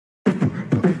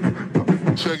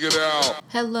Check it out.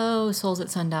 Hello, Souls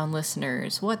at Sundown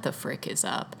listeners. What the frick is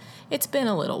up? It's been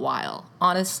a little while.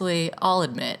 Honestly, I'll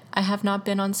admit, I have not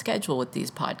been on schedule with these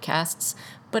podcasts,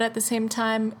 but at the same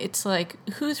time, it's like,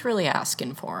 who's really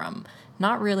asking for them?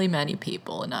 Not really many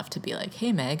people enough to be like,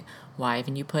 hey Meg, why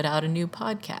haven't you put out a new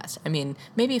podcast? I mean,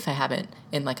 maybe if I haven't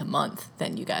in like a month,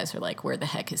 then you guys are like, where the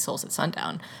heck is Souls at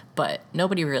Sundown? But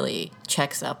nobody really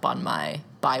checks up on my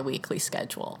bi-weekly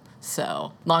schedule.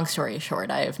 So, long story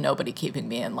short, I have nobody keeping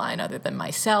me in line other than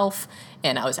myself,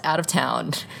 and I was out of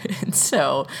town. And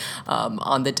so,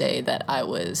 on the day that I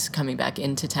was coming back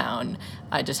into town,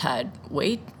 I just had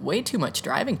way too much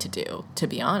driving to do, to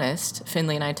be honest.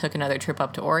 Finley and I took another trip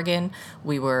up to Oregon.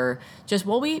 We were just,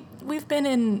 we've been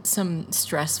in some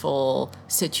stressful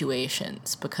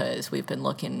situations because we've been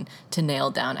looking to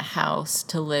nail down a house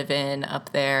to live in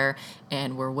up there,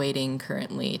 and we're waiting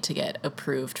currently to get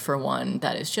approved for one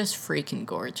that is just freaking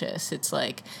gorgeous. It's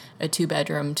like a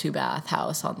 2-bedroom, 2-bath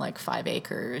house on like 5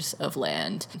 acres of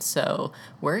land. So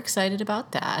we're excited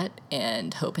about that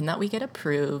and hoping that we get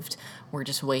approved. We're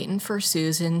just waiting for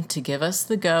Susan to give us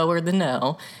the go or the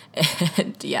no.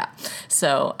 And yeah,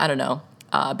 so I don't know.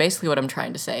 Basically what I'm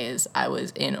trying to say is I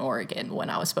was in Oregon when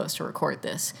I was supposed to record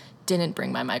this. Didn't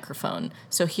bring my microphone.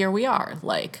 So here we are,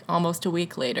 like almost a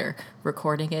week later,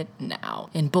 recording it now.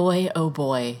 And boy, oh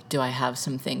boy, do I have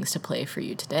some things to play for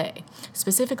you today.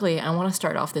 Specifically, I want to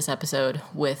start off this episode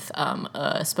with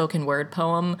a spoken word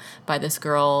poem by this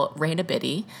girl, Raina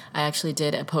Biddy. I actually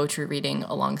did a poetry reading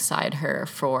alongside her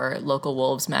for Local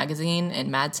Wolves magazine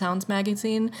and Mad Sounds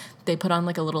magazine. They put on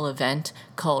like a little event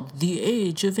called The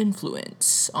Age of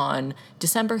Influence on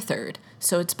December 3rd.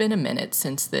 So it's been a minute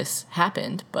since this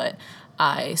happened, but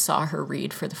I saw her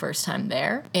read for the first time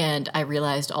there. And I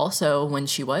realized also when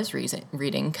she was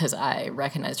reading, because I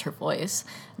recognized her voice,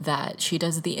 that she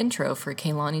does the intro for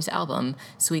Kehlani's album,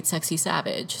 Sweet Sexy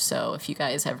Savage. So if you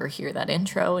guys ever hear that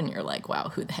intro and you're like,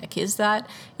 wow, who the heck is that?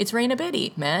 It's Raina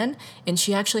Biddy, man. And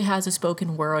she actually has a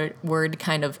spoken word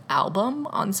kind of album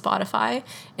on Spotify.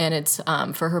 And it's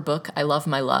for her book, I Love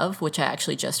My Love, which I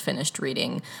actually just finished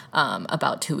reading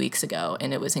about 2 weeks ago.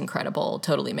 And it was incredible,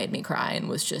 totally made me cry and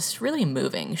was just really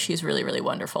moving. She's really, really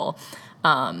wonderful.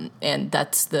 And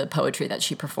that's the poetry that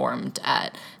she performed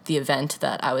at the event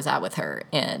that I was at with her.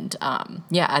 And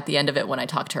yeah, at the end of it, when I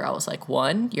talked to her, I was like,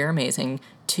 1, you're amazing.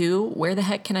 2, where the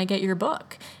heck can I get your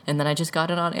book? And then I just got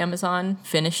it on Amazon,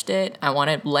 finished it. I want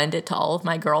to lend it to all of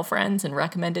my girlfriends and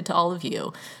recommend it to all of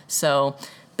you. So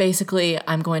basically,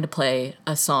 I'm going to play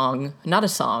a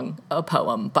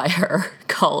poem by her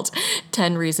called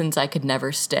 10 Reasons I Could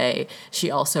Never Stay. She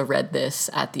also read this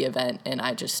at the event, and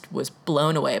I just was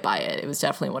blown away by it. It was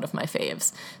definitely one of my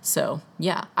faves. So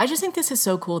yeah, I just think this is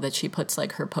so cool that she puts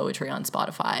like her poetry on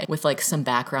Spotify with like some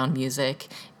background music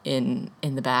in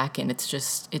the back, and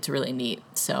it's really neat.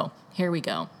 So here we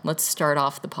go. Let's start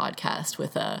off the podcast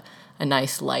with a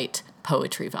nice light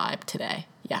poetry vibe today.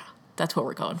 Yeah. That's what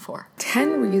we're going for.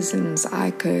 10 reasons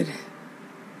I could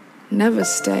never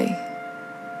stay.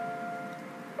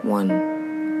 1,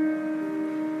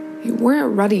 you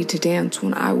weren't ready to dance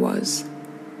when I was.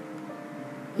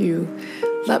 You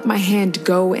let my hand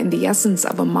go in the essence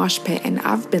of a mosh pit, and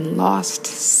I've been lost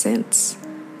since.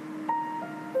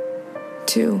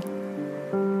 2,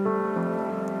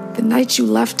 the night you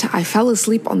left, I fell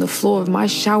asleep on the floor of my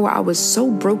shower. I was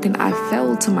so broken, I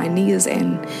fell to my knees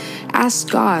and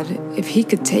asked God if he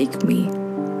could take me.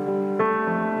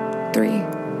 3,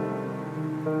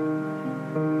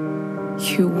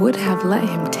 you would have let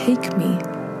him take me.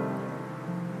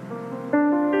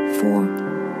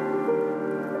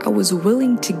 4, I was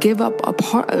willing to give up a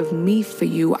part of me for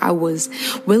you. I was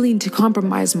willing to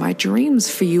compromise my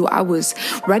dreams for you. I was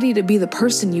ready to be the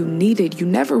person you needed. You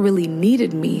never really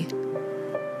needed me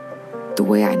the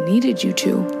way I needed you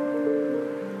to.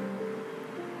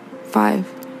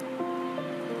 5,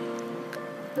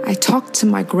 I talked to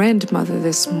my grandmother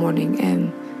this morning,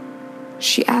 and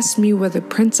she asked me where the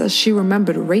princess she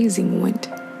remembered raising went.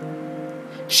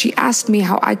 She asked me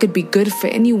how I could be good for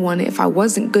anyone if I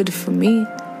wasn't good for me.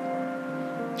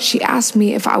 She asked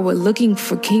me if I were looking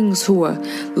for kings who were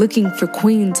looking for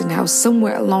queens, and how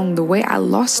somewhere along the way I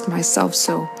lost myself,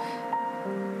 so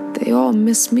they all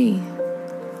miss me.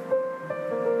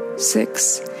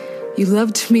 6, you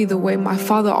loved me the way my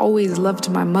father always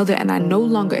loved my mother, and I no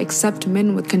longer accept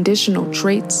men with conditional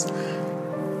traits.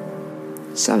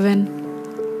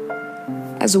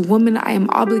 7, As a woman, I am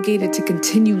obligated to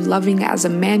continue loving. As a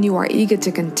man, you are eager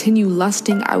to continue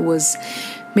lusting. I was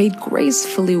made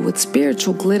gracefully with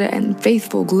spiritual glitter and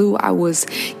faithful glue. I was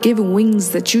given wings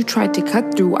that you tried to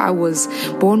cut through. I was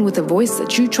born with a voice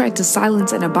that you tried to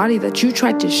silence and a body that you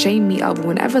tried to shame me of.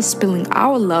 Whenever spilling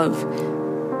our love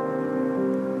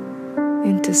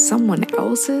into someone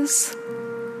else's,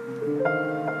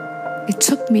 it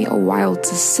took me a while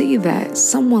to see that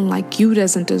someone like you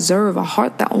doesn't deserve a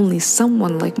heart that only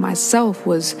someone like myself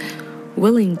was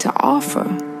willing to offer.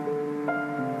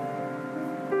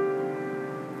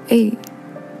 Hey,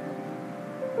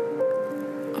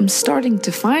 I'm starting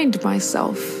to find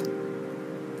myself.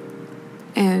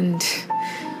 And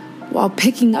while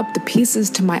picking up the pieces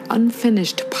to my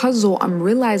unfinished puzzle, I'm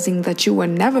realizing that you were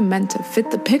never meant to fit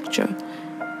the picture.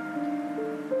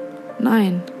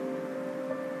 9.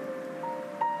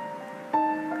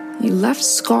 You left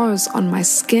scars on my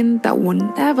skin that will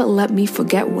never let me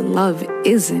forget what love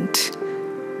isn't.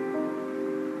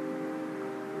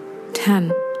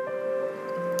 10.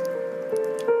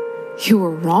 You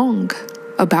were wrong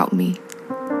about me.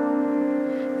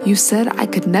 You said I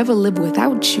could never live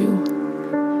without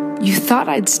you. You thought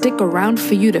I'd stick around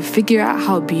for you to figure out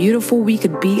how beautiful we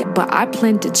could be, but I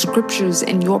planted scriptures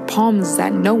in your palms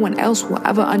that no one else will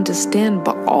ever understand,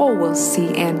 but all will see,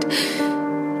 and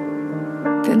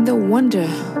then they'll wonder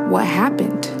what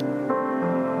happened.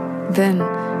 Then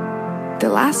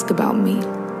they'll ask about me.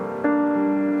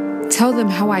 Tell them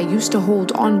how I used to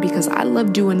hold on because I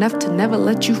loved you enough to never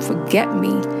let you forget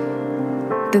me.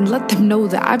 Then let them know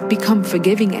that I've become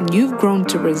forgiving and you've grown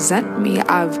to resent me.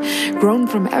 I've grown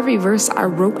from every verse I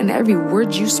wrote and every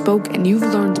word you spoke, and you've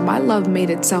learned my love made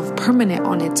itself permanent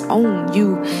on its own.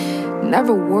 You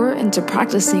never were into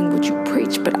practicing what you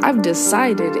preach, but I've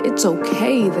decided it's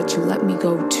okay that you let me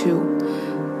go too.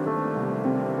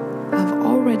 I've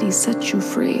already set you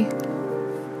free.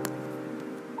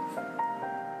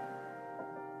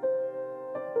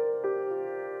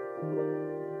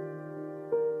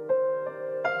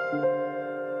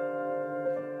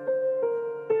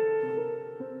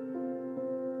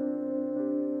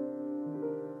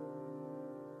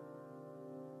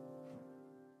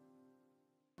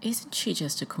 Isn't she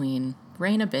just a queen?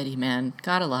 Raina Biddy, man.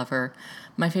 Gotta love her.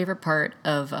 My favorite part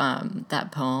of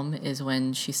that poem is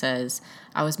when she says,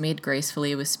 I was made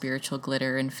gracefully with spiritual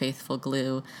glitter and faithful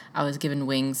glue. I was given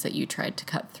wings that you tried to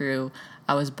cut through.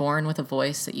 I was born with a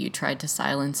voice that you tried to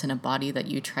silence and a body that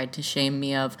you tried to shame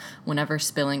me of whenever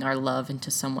spilling our love into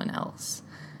someone else.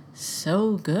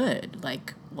 So good.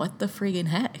 Like, what the friggin'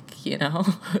 heck, you know?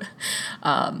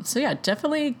 So yeah,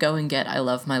 definitely go and get I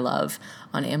Love My Love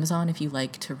on Amazon if you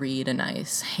like to read a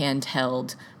nice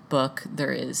handheld book.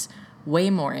 There is way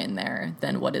more in there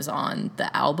than what is on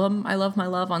the album I Love My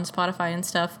Love on Spotify and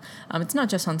stuff. It's not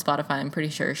just on Spotify. I'm pretty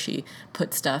sure she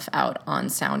puts stuff out on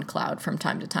SoundCloud from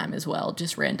time to time as well,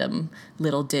 just random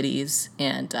little ditties,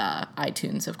 and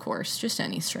iTunes, of course, just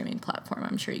any streaming platform.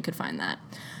 I'm sure you could find that.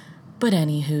 But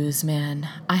anywho's, man,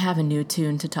 I have a new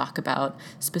tune to talk about,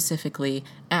 specifically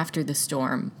After the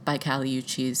Storm by Kali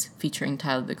Uchis featuring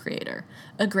Tyler, the Creator.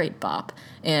 A great bop.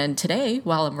 And today,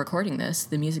 while I'm recording this,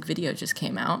 the music video just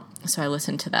came out, so I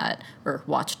listened to that, or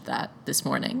watched that this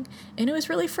morning, and it was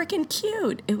really freaking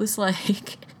cute. It was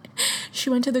like, she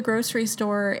went to the grocery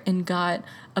store and got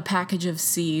a package of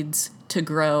seeds to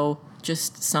grow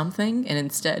just something, and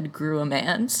instead grew a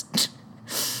man's.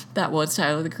 That was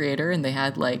Tyler, the Creator, and they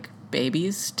had, like,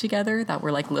 babies together that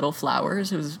were like little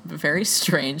flowers. It was a very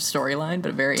strange storyline,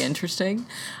 but very interesting.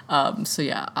 So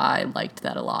yeah, I liked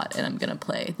that a lot, and I'm gonna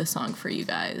play the song for you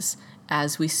guys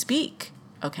as we speak.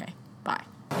 Okay, bye.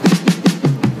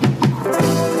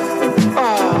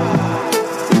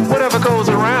 Whatever goes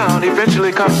around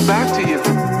eventually comes back to you.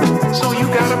 So you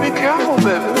gotta be careful,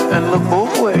 baby, and look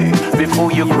both ways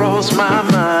before you cross my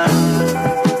mind.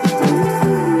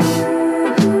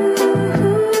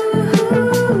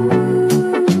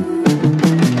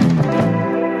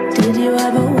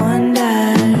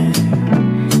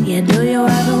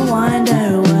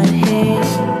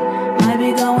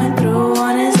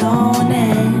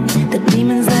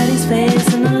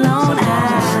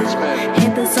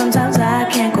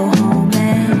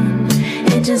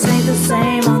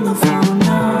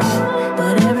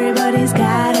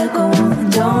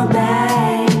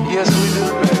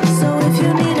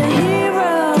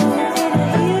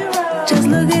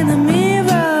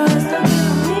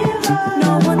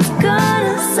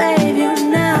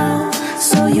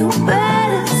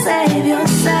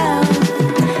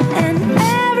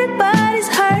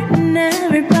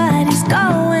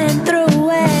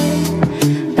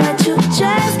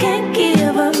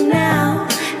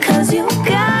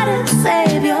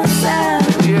 Save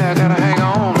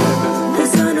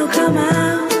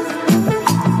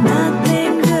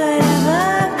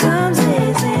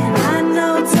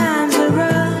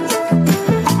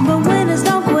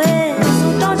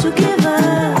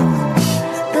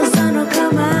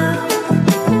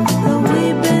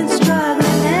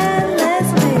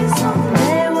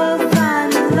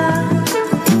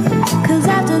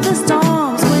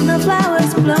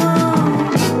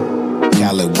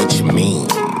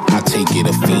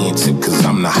get a fiend to, cause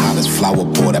I'm the hottest flower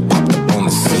boy that popped up on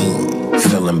the scene.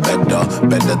 Feeling better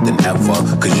than ever,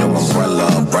 cause your umbrella.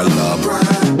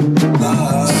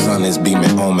 Sun is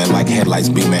beaming on me like headlights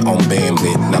beaming on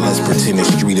Bambi. Now let's pretend the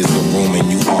street is the room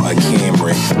and you are a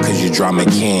Camry, cause you draw me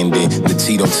candy, the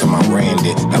Tito to my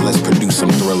Randy. Now let's produce some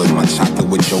thrillers, my chocolate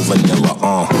with your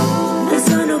vanilla. The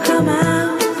sun will come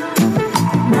out,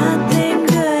 nothing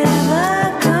good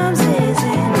ever comes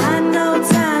easy. I know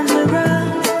times are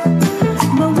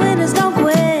rough, but winners don't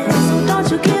quit, so don't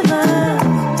you give up.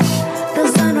 The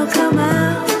sun will come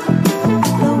out,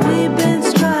 but we've been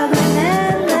struggling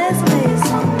endlessly.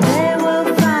 Someday we'll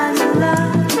find the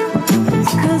love,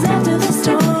 cause after the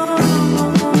storm,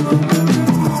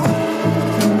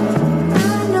 I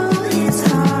know it's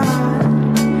hard,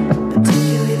 but do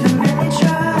you even really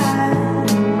try?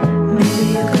 Maybe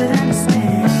you could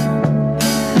understand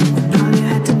when all you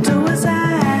had to do was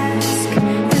ask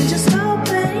and just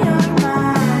open your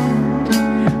mind.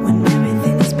 When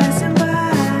everything is passing by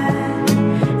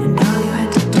and all you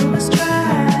had to do was try.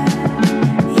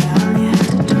 Yeah, all you had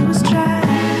to do was try.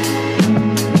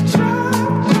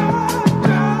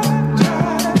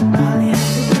 All you had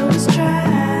to do was try.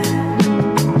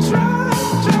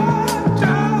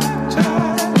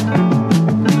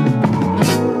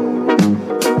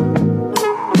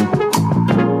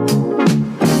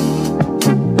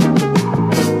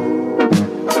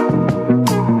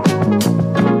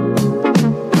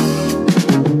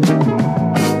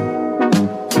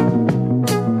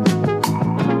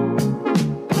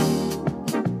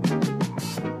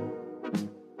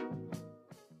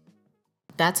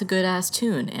 That's a good-ass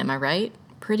tune, am I right?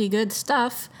 Pretty good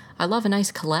stuff. I love a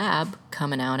nice collab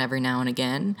coming out every now and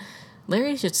again.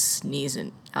 Larry's just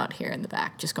sneezing out here in the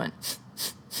back, just going,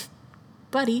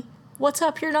 buddy, what's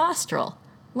up your nostril?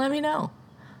 Let me know.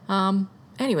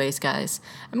 Anyways, guys,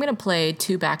 I'm going to play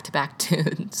 2 back-to-back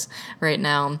tunes right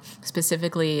now,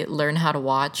 specifically Learn How to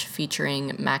Watch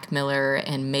featuring Mac Miller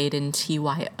and Maiden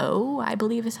TYO, I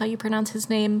believe is how you pronounce his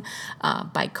name,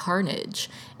 by Carnage.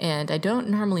 And I don't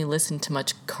normally listen to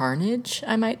much Carnage,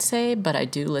 I might say, but I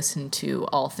do listen to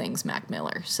all things Mac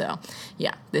Miller. So,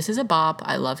 yeah, this is a bop.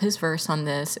 I love his verse on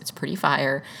this. It's pretty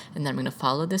fire. And then I'm going to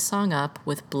follow this song up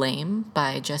with Blame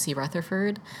by Jesse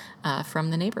Rutherford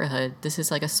from The Neighborhood. This is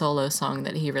like a solo song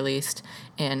that he released,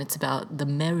 and it's about the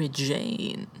Mary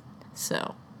Jane.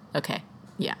 So, okay,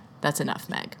 yeah, that's enough,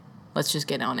 Meg. Let's just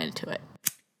get on into it.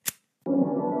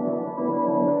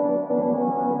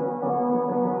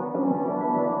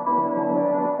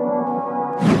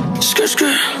 Skirt,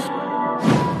 skirt.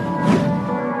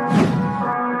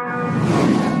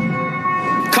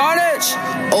 Carnage.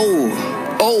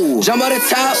 Oh, jump on the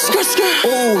top. Skirt, skirt.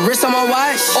 Oh, wrist on my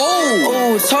watch.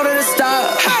 Oh, told her to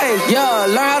stop. Hey, yeah,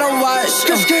 learn how to watch.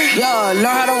 Skirt, skirt. Yeah, learn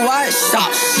how to watch.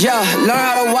 Stop. Yeah, learn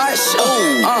how to watch.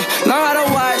 Learn how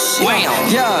to watch.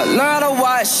 Yeah, learn how to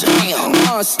watch.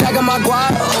 Stacking my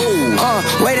guap.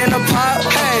 Waiting to pop.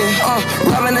 Hey,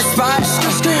 rubbing the spot.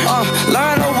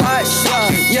 Learn to watch.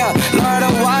 Yeah, learn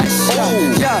to watch.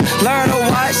 Yeah, learn to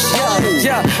watch.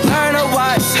 Yeah, learn to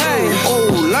watch. Hey,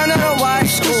 learn how to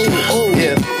watch.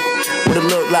 Yeah. What it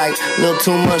look like? Little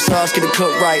too much sauce, get it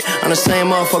cooked right. I'm the same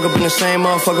motherfucker, been the same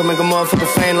motherfucker, make a motherfucker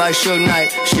faint like Suge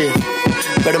Knight. Shit.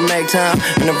 Better make time,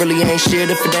 and I really ain't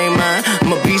shit if it ain't mine.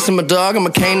 I'm a beast, I'm a dog, I'm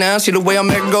a canine. See the way I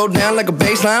make it go down like a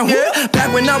baseline. Yeah.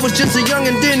 Back when I was just a young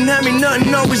and didn't have me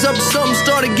nothing, always up to something,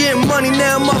 started getting money.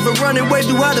 Now I'm up and running way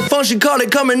too high. The function call it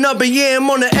coming up, and yeah,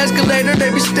 I'm on the escalator. They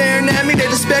be staring at me, they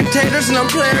the spectators, and I'm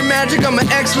playing magic. I'm an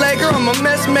ex-Laker, I'm a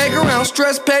mess maker. I don't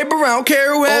stress paper, I don't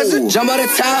care who has it. Jump on the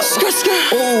top.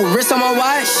 Ooh, wrist on my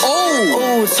watch.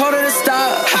 Ooh, told her to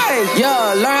stop. Hey,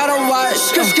 yeah, learn how to watch.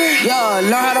 Yeah,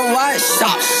 learn how to watch.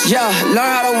 Stop. Yeah, learn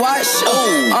how to watch.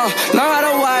 Learn how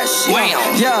to watch.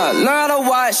 Yeah, learn how to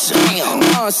watch.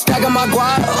 Stacking my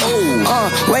guap.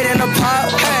 Waiting to pop.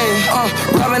 Hey,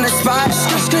 rubbing the spot.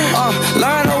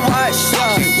 Learn to watch.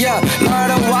 Yeah, learn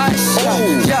to watch.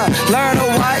 Yeah, learn to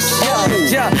watch.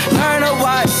 Yeah, learn to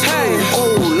watch. Hey,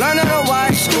 learn how to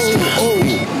watch.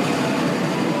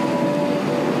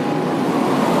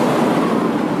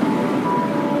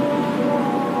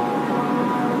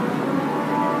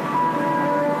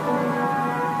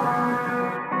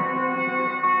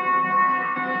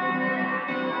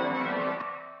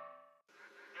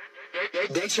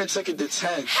 They took it to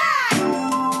 10.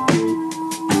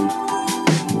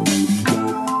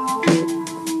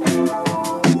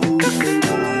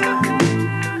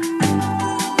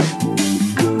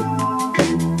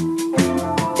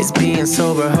 It's being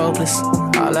sober hopeless.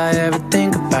 All I ever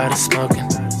think about is smoking.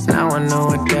 Now I know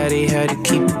what daddy had to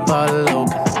keep the bottle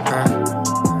open.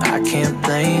 I can't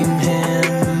blame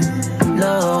him.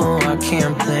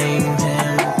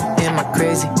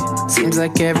 seems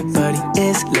like everybody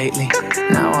is lately.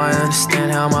 Now I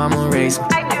understand how mama raised me.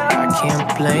 I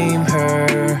can't blame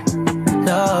her.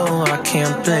 No, I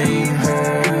can't blame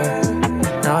her.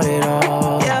 Not at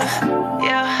all.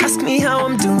 Yeah. Ask me how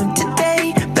I'm doing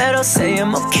today. Bet I'll say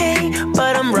I'm okay,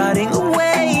 but I'm rotting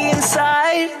away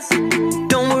inside.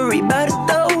 Don't worry about it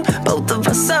though. Both of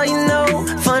us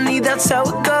are, funny, that's how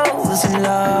it goes in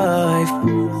life.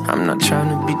 I'm not trying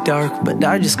to be dark, but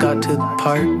I just got to the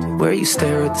part where you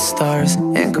stare at the stars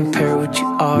and compare what you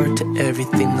are to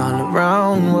everything all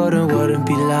around. What would it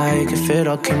be like if it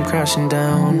all came crashing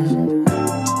down?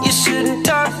 You shouldn't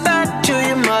talk back to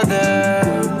your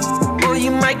mother, or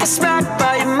you might get smacked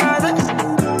by your mother.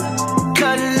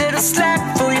 Cut a little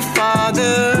slack for your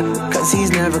father, cause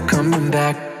he's never coming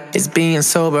back. It's being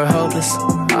sober hopeless.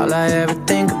 All I ever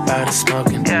think about is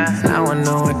smoking. Now I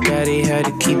know what daddy had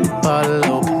to keep the bottle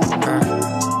open.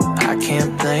 I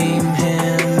can't blame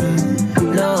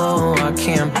him. No, I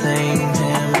can't blame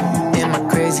him. Am I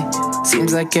crazy?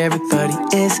 Seems like everybody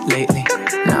is lately.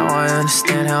 Now I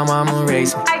understand how mama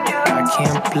raised me. I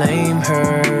can't blame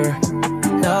her.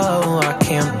 No, I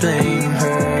can't blame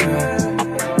her.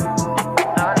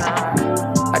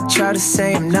 I try to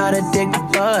say I'm not addicted,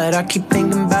 but I keep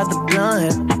thinking about the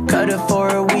blunt. Cut it for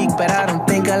a week, but I don't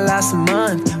think I last a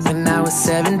month. When I was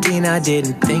 17, I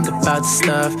didn't think about the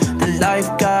stuff. The life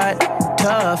got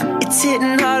tough. It's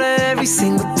hitting harder every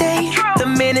single day. The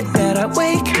minute that I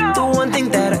wake, the one thing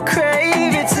that I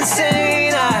crave, it's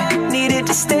insane. I needed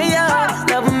to stay up,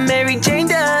 love what Mary Jane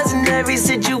does in every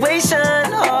situation.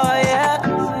 Oh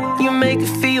yeah, you make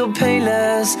it feel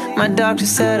painless. My doctor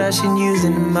said I should use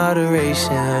it in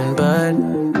moderation, but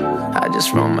I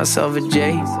just roll myself a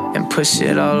J and push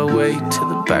it all the way to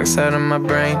the backside of my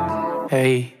brain.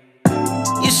 Hey,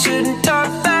 you shouldn't talk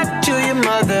back to your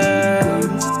mother,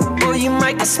 or you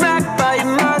might get smacked by your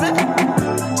mother.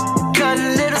 Cut a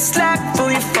little slack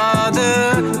for your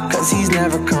father, cause he's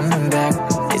never coming back.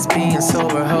 It's being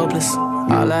sober hopeless.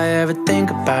 All I ever think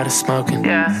about is smoking.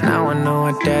 Now I know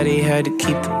what daddy had to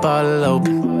keep the bottle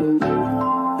open.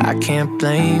 I can't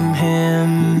blame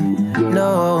him.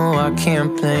 No, I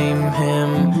can't blame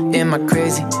him. Am I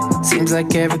crazy? Seems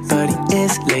like everybody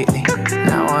is lately.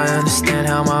 Now I understand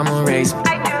how mama raised me.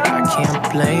 I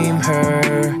can't blame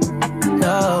her.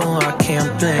 No, I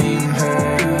can't blame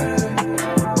her.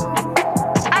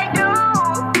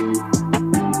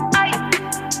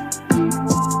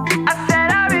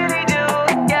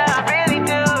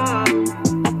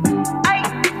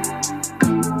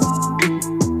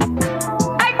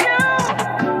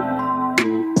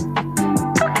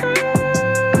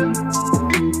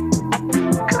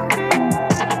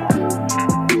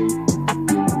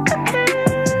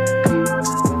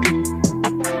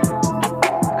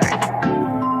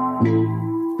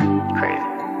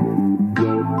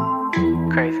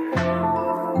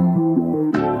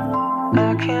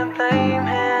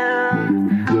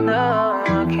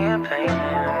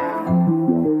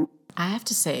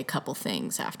 Say a couple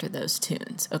things after those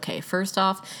tunes. Okay, first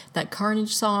off, that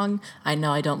Carnage song, I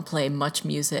know I don't play much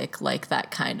music like that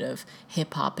kind of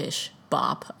hip-hop-ish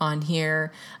bop on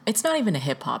here. It's not even a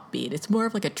hip-hop beat. It's more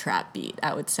of like a trap beat,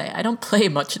 I would say. I don't play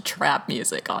much trap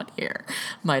music on here,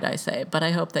 might I say, but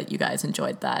I hope that you guys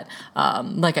enjoyed that.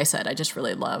 Like I said, I just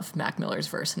really love Mac Miller's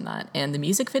verse in that, and the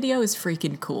music video is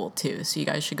freaking cool too, so you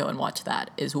guys should go and watch that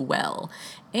as well.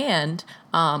 And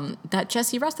that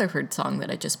Jesse Rutherford song that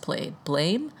I just played,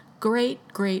 Blame, great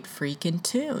freaking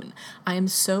tune. I am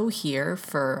so here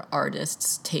for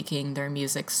artists taking their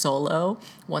music solo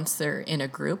once they're in a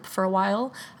group for a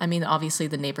while. I mean, obviously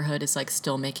the neighborhood is like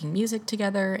still making music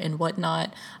together and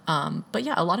whatnot. But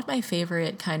yeah, a lot of my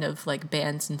favorite kind of like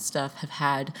bands and stuff have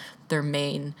had their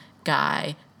main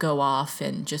guy go off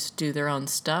and just do their own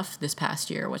stuff this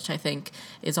past year, which I think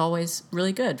is always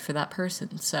really good for that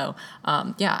person. So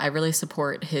yeah, I really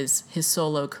support his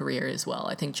solo career as well.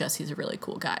 I think Jesse's a really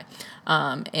cool guy.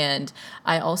 And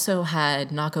I also had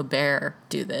Nako Bear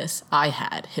do this. I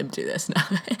had him do this.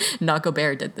 Nako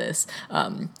Bear did this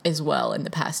as well in the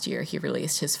past year. He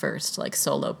released his first like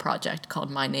solo project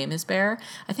called My Name is Bear.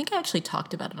 I think I actually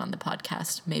talked about it on the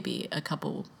podcast maybe a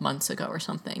couple months ago or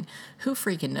something. Who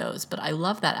freaking knows? But I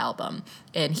love that album.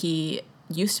 And he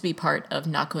used to be part of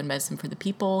Nako and Medicine for the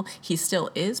People. He still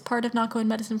is part of Nako and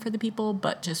Medicine for the People,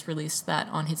 but just released that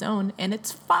on his own, and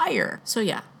it's fire. So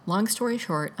yeah, Long story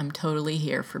short, I'm totally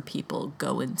here for people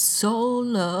going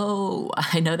solo.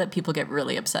 I know that people get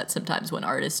really upset sometimes when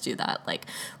artists do that, like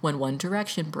when One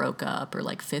Direction broke up, or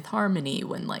like Fifth Harmony,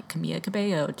 when like Camila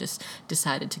Cabello just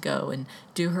decided to go and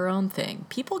do her own thing.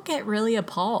 People get really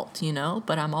appalled, you know,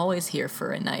 but I'm always here for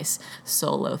a nice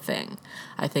solo thing.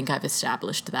 I think I've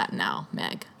established that now,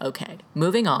 Meg. Okay,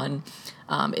 moving on.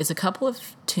 Is a couple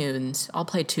of tunes. I'll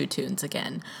play 2 tunes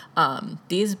again.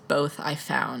 These both I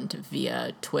found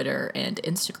via Twitter and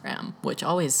Instagram, which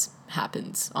always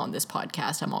happens on this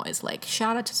podcast. I'm always like,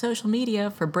 shout out to social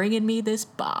media for bringing me this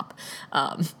bop.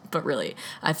 But really,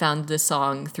 I found this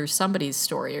song through somebody's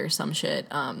story or some shit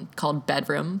called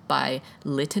Bedroom by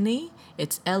Litany.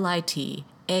 It's Litany.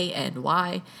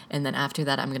 And then after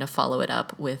that, I'm going to follow it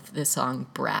up with the song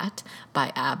Brat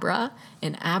by Abra.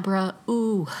 And Abra,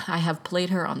 ooh, I have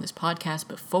played her on this podcast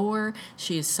before.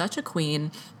 She is such a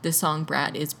queen. This song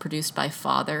Brat is produced by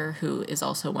Father, who is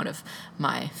also one of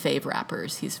my fave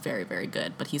rappers. He's very, very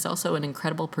good, but he's also an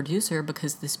incredible producer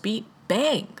because this beat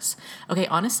bangs. Okay,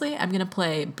 honestly, I'm going to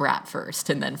play Brat first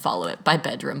and then follow it by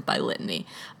Bedroom by Litany.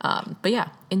 But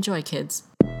yeah, enjoy, kids.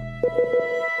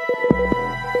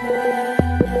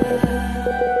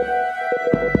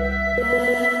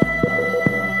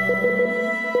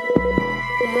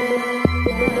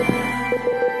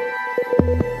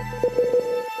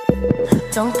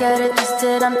 Don't get it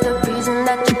twisted, I'm the reason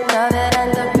that you love it,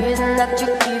 and the reason that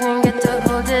you even get to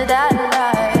hold it at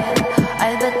night.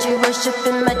 I bet you worship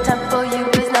in my temple, you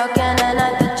is knocking, and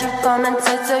I bet you come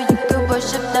inside so you could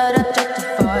worship that I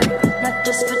justify. Not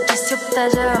just for just your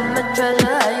pleasure, I'm a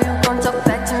treasure. How you gon' talk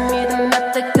back to me, the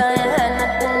map like I ain't had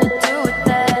nothing to do with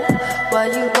that. Why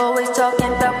you always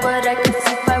talking about what I can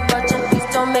see by watching? Please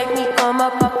don't make me come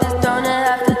up off this throne and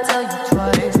have to tell you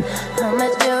twice how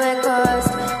much do it cost.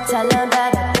 Tell them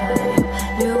that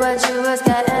I knew what you was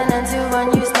getting into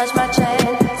when you snatched my chain.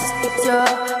 Just fix your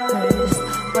waist.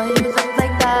 Why you look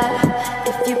like that?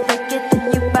 If you pick it,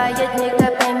 then you buy it, nigga,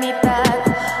 pay me back.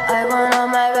 I want all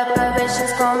my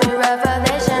reparations, call me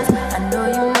revelations. I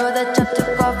know you know that you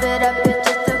took off it up, it's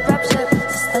just a rupture.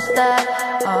 So snatch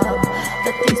that up.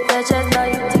 Let these bitches know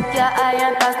you take your eye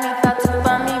and pass me back to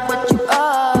find me what you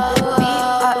are.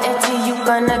 B-R-A-T, you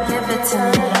gonna give it to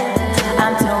me.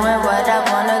 I'm doing what I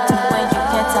wanna do when you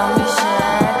can't tell me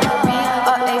shit.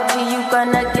 B-R-A-T, you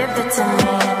gonna give it to me.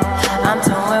 I'm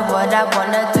doing what I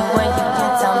wanna do when you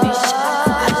can't tell me shit.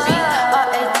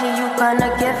 B-R-A-T, you gonna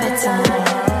give it to me.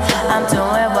 I'm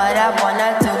doing what I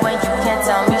wanna do when you can't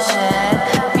tell me shit.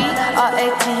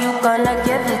 B-R-A-T, you gonna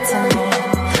give it to me.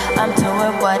 I'm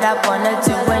doing what I wanna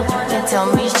do when you can't tell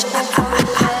me shit.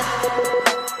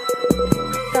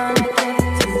 Gonna give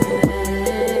it to me.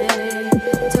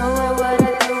 Doing what I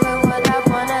do and what I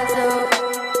wanna do.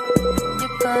 You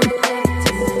gonna give it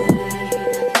to me.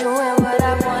 Doing what I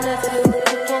wanna do.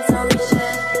 You can't tell me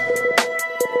shit.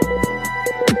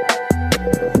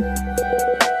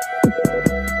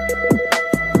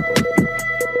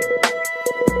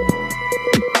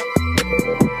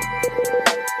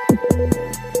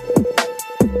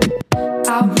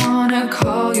 I wanna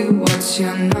call you, what's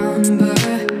your number?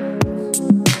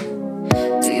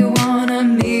 Do you wanna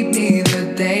meet me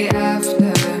the day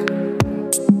after?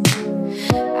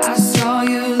 I saw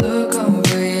you look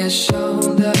over your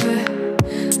shoulder.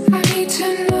 I need to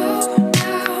know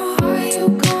now, are you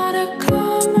gonna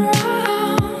come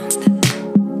around?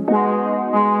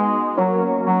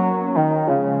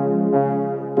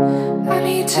 I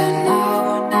need to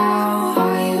know now,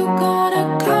 are you gonna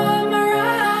come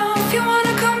around? If you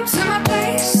wanna come to my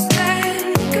place, then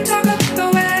we can talk about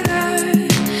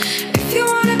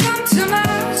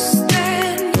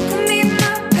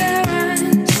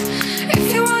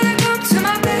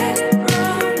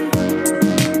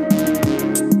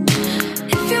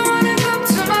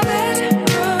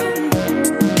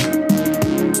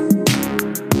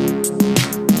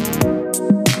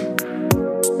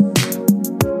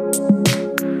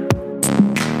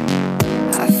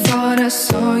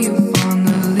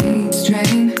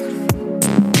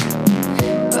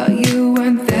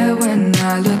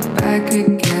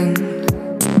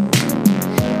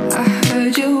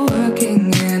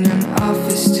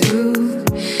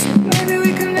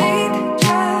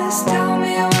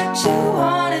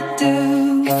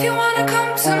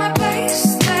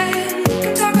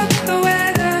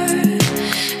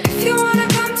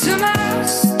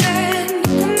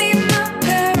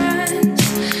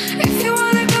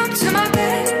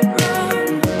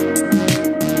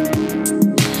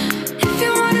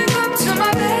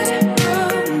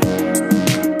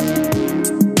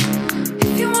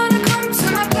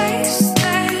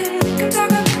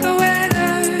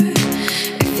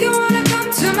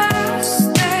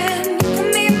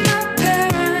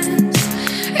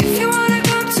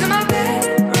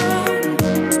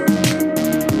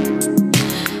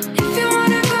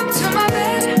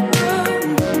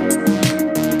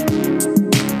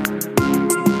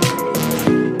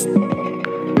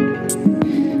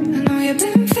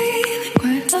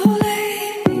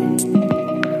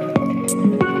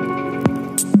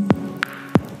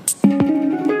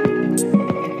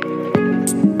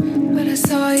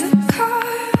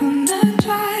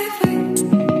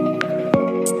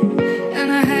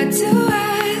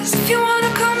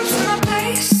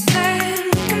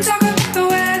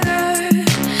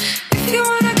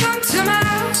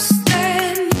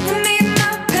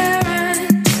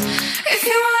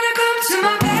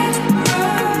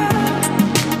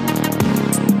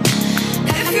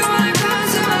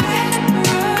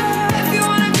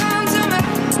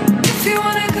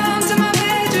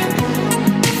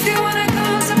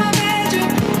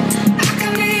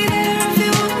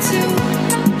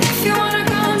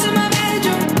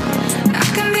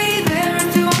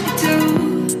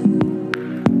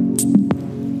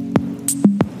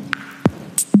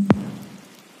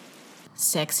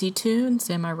sexy tunes,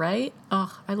 am I right?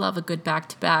 Oh, I love a good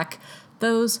back-to-back.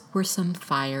 Those were some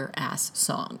fire-ass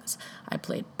songs. I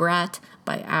played Brat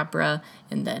by Abra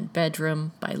and then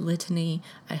Bedroom by Litany.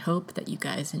 I hope that you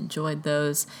guys enjoyed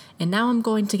those. And now I'm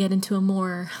going to get into a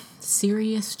more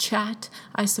serious chat,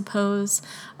 I suppose.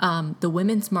 The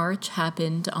Women's March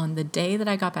happened on the day that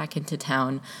I got back into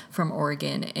town from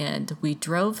Oregon, and we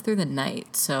drove through the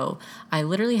night, so I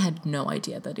literally had no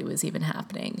idea that it was even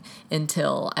happening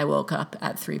until I woke up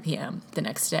at 3 p.m. the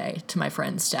next day to my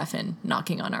friend Stefan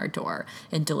knocking on our door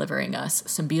and delivering us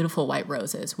some beautiful white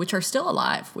roses, which are still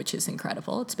alive, which is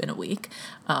incredible. It's been a week.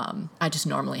 I just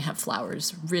normally have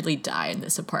flowers really die in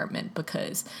this apartment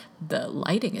because the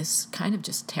lighting is kind of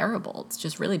just terrible. It's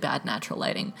just really bad natural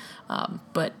lighting.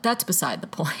 But that's beside the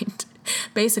point.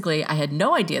 Basically, I had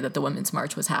no idea that the Women's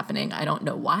March was happening. I don't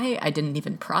know why I didn't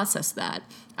even process that.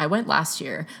 I went last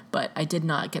year, but I did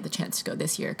not get the chance to go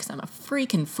this year because I'm a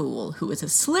freaking fool who is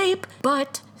asleep.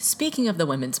 But speaking of the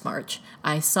Women's March,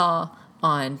 I saw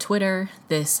on Twitter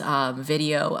this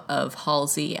video of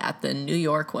Halsey at the New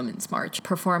York Women's March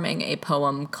performing a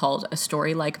poem called A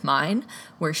Story Like Mine,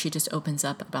 where she just opens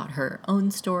up about her own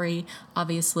story,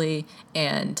 obviously,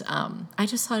 and I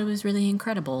just thought it was really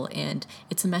incredible, and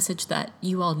it's a message that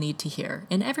you all need to hear,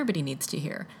 and everybody needs to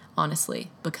hear,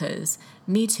 honestly, because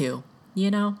me too. You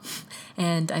know?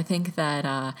 And I think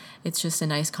that it's just a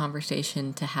nice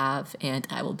conversation to have, and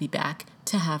I will be back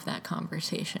to have that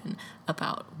conversation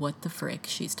about what the frick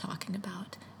she's talking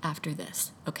about after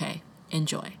this. Okay?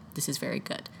 Enjoy. This is very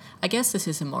good. I guess this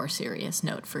is a more serious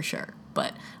note for sure,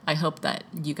 but I hope that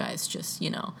you guys just,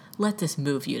 let this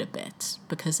move you to bits,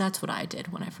 because that's what I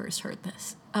did when I first heard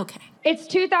this. Okay. It's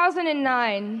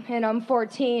 2009, and I'm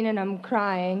 14, and I'm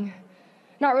crying.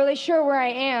 Not really sure where I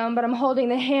am, but I'm holding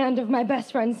the hand of my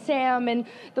best friend Sam in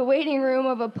the waiting room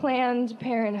of a Planned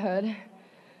Parenthood.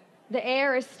 The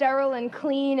air is sterile and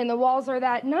clean, and the walls are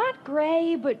that not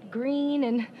gray, but green,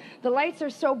 and the lights are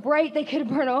so bright they could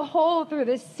burn a hole through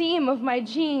the seam of my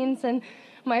jeans, and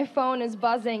my phone is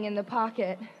buzzing in the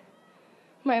pocket.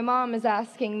 My mom is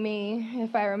asking me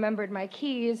if I remembered my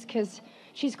keys, 'cause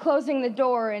she's closing the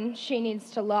door and she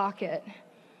needs to lock it.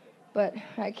 But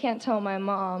I can't tell my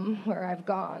mom where I've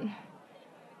gone.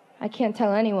 I can't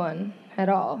tell anyone at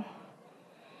all.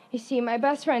 You see, my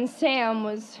best friend Sam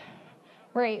was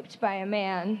raped by a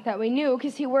man that we knew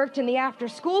because he worked in the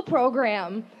after-school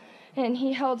program. And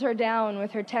he held her down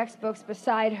with her textbooks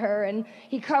beside her, and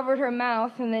he covered her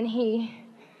mouth, and then he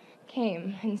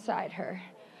came inside her.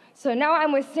 So now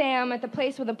I'm with Sam at the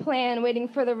place with a plan, waiting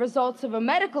for the results of a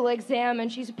medical exam,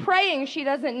 and she's praying she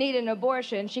doesn't need an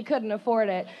abortion. She couldn't afford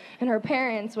it, and her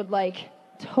parents would,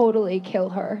 totally kill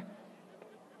her.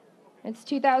 It's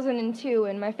 2002,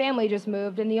 and my family just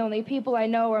moved, and the only people I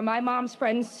know are my mom's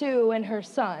friend Sue and her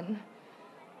son.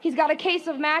 He's got a case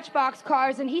of Matchbox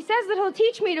cars, and he says that he'll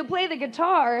teach me to play the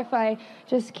guitar if I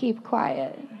just keep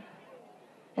quiet.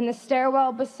 And the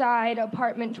stairwell beside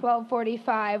apartment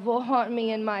 1245 will haunt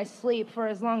me in my sleep for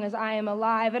as long as I am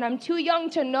alive, and I'm too young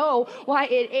to know why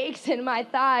it aches in my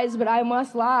thighs, but I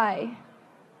must lie.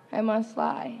 I must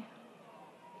lie.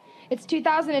 It's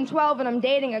 2012, and I'm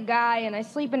dating a guy, and I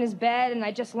sleep in his bed, and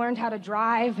I just learned how to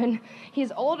drive, and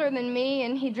he's older than me,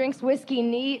 and he drinks whiskey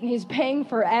neat, and he's paying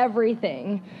for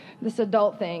everything. This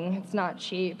adult thing, it's not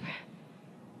cheap.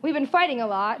 We've been fighting a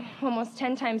lot, almost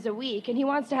 10 times a week, and he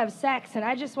wants to have sex, and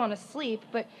I just want to sleep,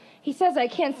 but he says I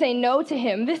can't say no to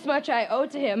him. This much I owe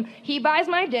to him. He buys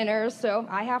my dinners, so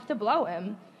I have to blow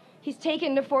him. He's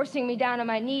taken to forcing me down on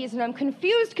my knees, and I'm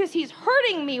confused because he's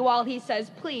hurting me while he says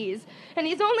please. And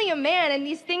he's only a man, and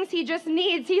these things he just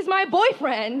needs. He's my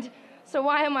boyfriend. So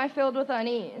why am I filled with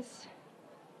unease?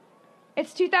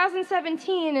 It's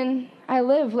 2017, and I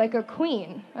live like a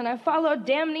queen, and I've followed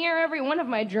damn near every one of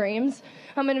my dreams.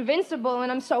 I'm invincible,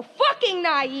 and I'm so fucking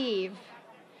naive.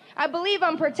 I believe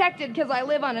I'm protected because I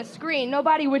live on a screen.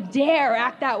 Nobody would dare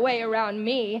act that way around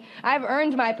me. I've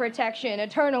earned my protection,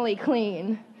 eternally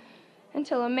clean.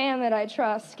 Until a man that I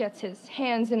trust gets his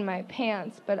hands in my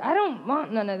pants. But I don't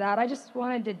want none of that. I just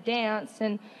wanted to dance,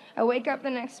 and I wake up the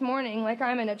next morning like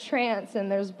I'm in a trance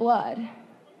and there's blood.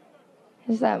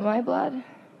 Is that my blood?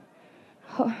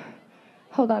 Oh,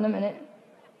 hold on a minute.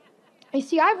 You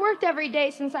see, I've worked every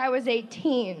day since I was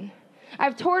 18.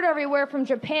 I've toured everywhere from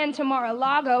Japan to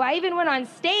Mar-a-Lago. I even went on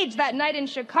stage that night in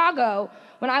Chicago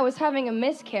when I was having a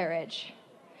miscarriage.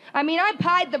 I mean, I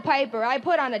pied the piper. I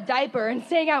put on a diaper and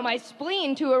sang out my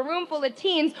spleen to a room full of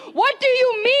teens. What do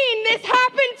you mean this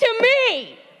happened to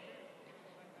me?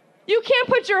 You can't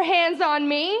put your hands on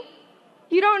me.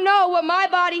 You don't know what my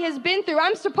body has been through.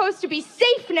 I'm supposed to be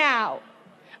safe now.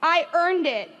 I earned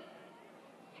it.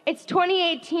 It's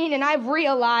 2018 and I've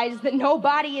realized that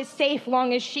nobody is safe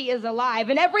long as she is alive.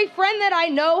 And every friend that I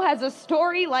know has a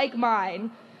story like mine.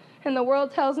 And the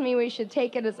world tells me we should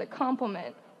take it as a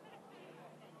compliment.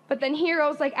 But then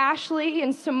heroes like Ashley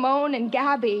and Simone and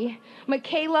Gabby,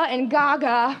 Michaela and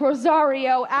Gaga,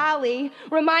 Rosario, Allie,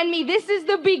 remind me this is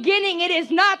the beginning, it is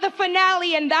not the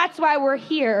finale, and that's why we're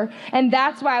here, and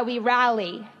that's why we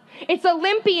rally. It's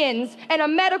Olympians and a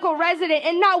medical resident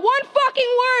and not one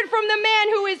fucking word from the man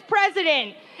who is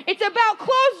president. It's about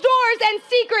closed doors and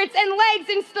secrets and legs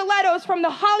and stilettos from the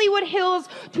Hollywood Hills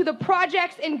to the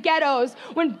projects and ghettos.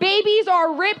 When babies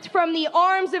are ripped from the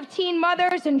arms of teen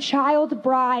mothers and child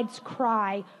brides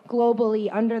cry globally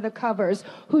under the covers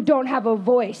who don't have a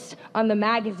voice on the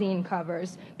magazine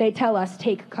covers. They tell us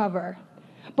take cover.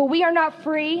 But we are not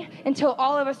free until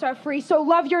all of us are free. So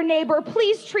love your neighbor.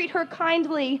 Please treat her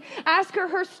kindly. Ask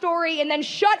her story and then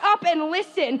shut up and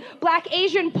listen. Black,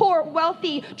 Asian, poor,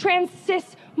 wealthy, trans,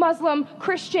 cis, Muslim,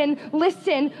 Christian,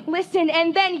 listen,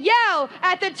 and then yell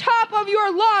at the top of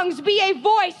your lungs. Be a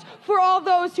voice for all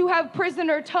those who have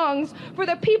prisoner tongues. For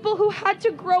the people who had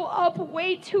to grow up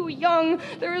way too young.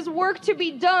 There is work to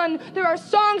be done. There are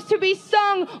songs to be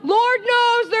sung. Lord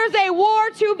knows there's a war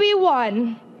to be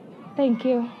won. Thank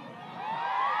you.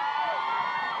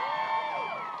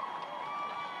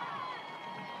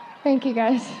 Thank you,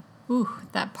 guys. Ooh,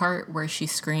 that part where she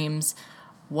screams,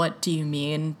 "What do you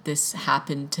mean this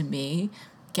happened to me?"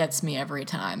 gets me every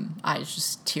time. I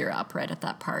just tear up right at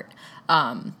that part.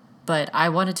 But I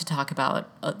wanted to talk about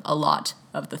a lot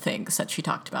of the things that she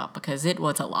talked about because it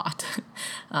was a lot.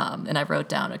 And I wrote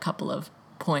down a couple of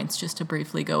points just to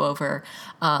briefly go over.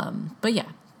 But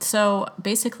yeah. So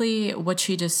basically what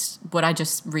I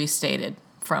just restated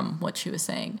from what she was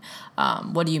saying.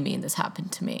 What do you mean this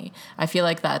happened to me? I feel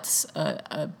like that's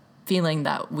a feeling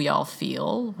that we all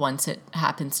feel once it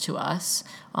happens to us,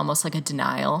 almost like a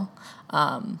denial.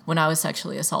 When I was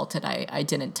sexually assaulted, I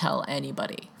didn't tell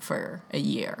anybody for a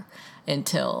year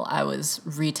until I was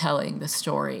retelling the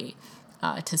story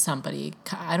to somebody.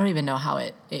 I don't even know how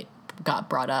it got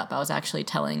brought up. I was actually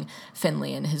telling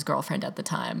Finley and his girlfriend at the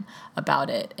time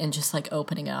about it and just like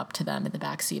opening up to them in the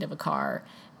backseat of a car.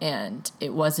 And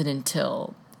it wasn't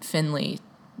until Finley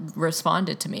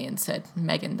responded to me and said,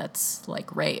 "Megan, that's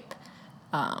like rape."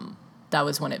 That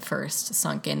was when it first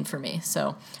sunk in for me.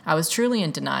 So I was truly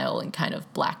in denial and kind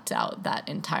of blacked out that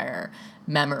entire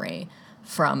memory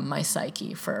from my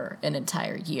psyche for an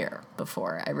entire year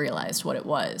before I realized what it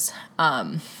was.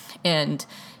 And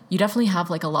you definitely have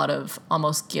like a lot of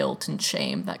almost guilt and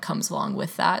shame that comes along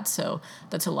with that. So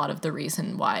that's a lot of the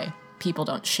reason why people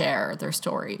don't share their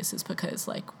stories is because,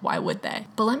 like, why would they?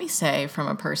 But let me say, from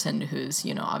a person who's,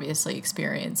 obviously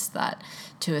experienced that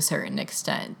to a certain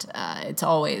extent, it's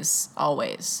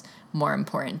always more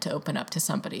important to open up to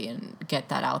somebody and get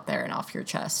that out there and off your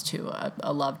chest to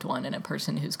a loved one and a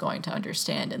person who's going to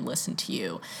understand and listen to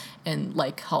you. And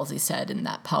like Halsey said in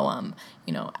that poem,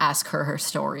 ask her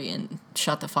story and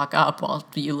shut the fuck up while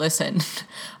you listen.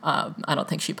 I don't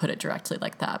think she put it directly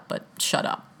like that, but shut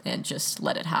up and just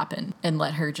let it happen and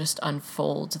let her just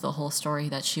unfold the whole story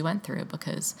that she went through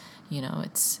because,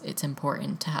 it's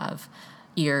important to have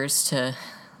ears to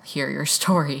hear your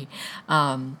story.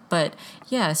 But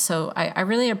yeah, so I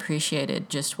really appreciated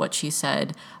just what she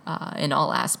said in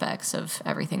all aspects of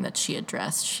everything that she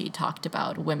addressed. She talked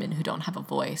about women who don't have a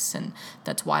voice, and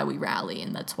that's why we rally,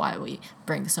 and that's why we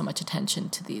bring so much attention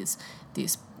to these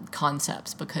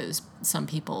concepts, because some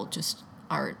people just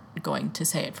aren't going to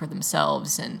say it for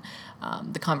themselves, and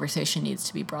the conversation needs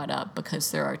to be brought up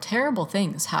because there are terrible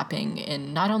things happening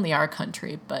in not only our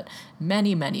country, but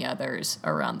many, many others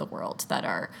around the world that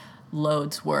are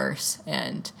loads worse.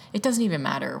 And it doesn't even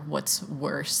matter what's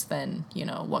worse than,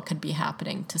 what could be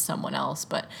happening to someone else,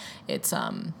 but it's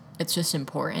just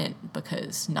important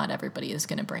because not everybody is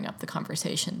going to bring up the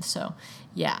conversation. So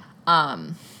yeah,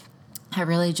 I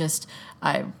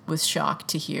was shocked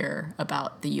to hear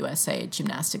about the USA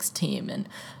gymnastics team and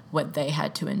what they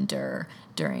had to endure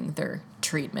during their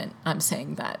treatment. I'm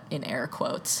saying that in air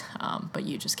quotes, but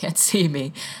you just can't see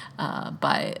me,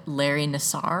 by Larry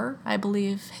Nassar, I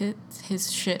believe his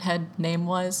shithead name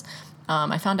was.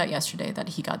 I found out yesterday that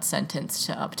he got sentenced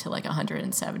to up to like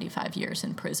 175 years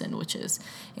in prison, which is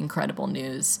incredible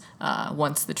news.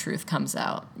 Once the truth comes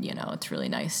out, it's really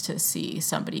nice to see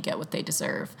somebody get what they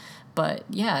deserve. But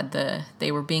yeah,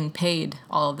 they were being paid,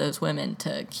 all of those women,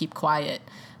 to keep quiet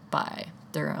by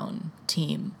their own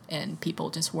team, and people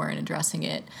just weren't addressing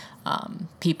it.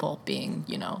 People being,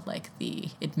 you know, like the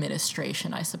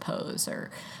administration, I suppose,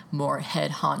 or more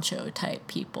head honcho type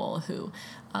people who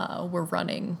were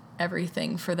running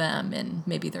everything for them, and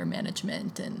maybe their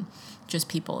management, and just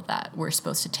people that were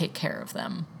supposed to take care of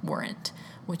them weren't,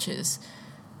 which is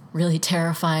really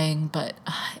terrifying. But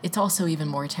it's also even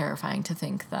more terrifying to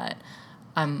think that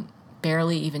I'm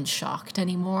barely even shocked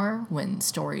anymore when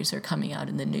stories are coming out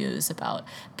in the news about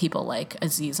people like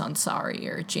Aziz Ansari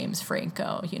or James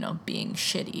Franco, you know, being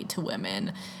shitty to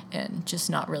women and just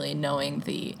not really knowing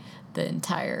the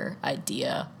entire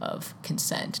idea of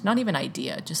consent. Not even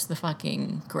idea, just the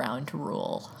fucking ground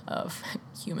rule of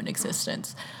human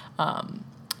existence.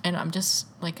 And I'm just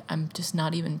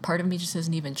not even, part of me just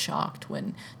isn't even shocked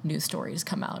when news stories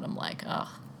come out. I'm like,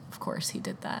 oh, of course he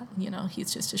did that. You know,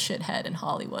 he's just a shithead in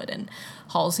Hollywood. And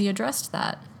Halsey addressed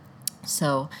that.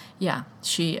 So, yeah,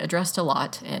 she addressed a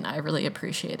lot, and I really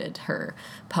appreciated her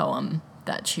poem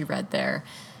that she read there.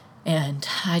 And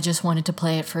I just wanted to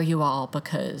play it for you all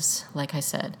because, like I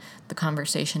said, the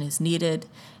conversation is needed.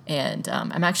 And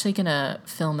I'm actually going to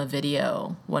film a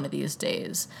video one of these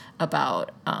days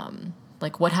about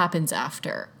like what happens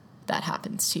after that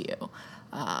happens to you,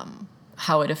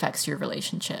 how it affects your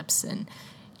relationships and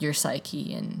your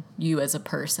psyche and you as a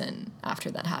person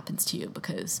after that happens to you,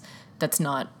 because that's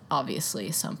not obviously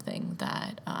something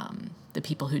that the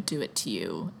people who do it to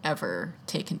you ever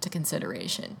take into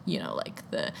consideration. You know, like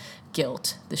the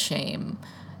guilt, the shame,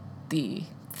 the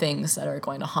things that are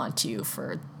going to haunt you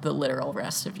for the literal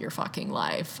rest of your fucking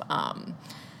life.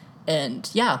 And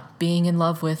yeah, being in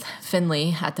love with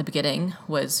Finley at the beginning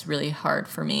was really hard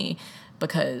for me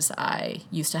because I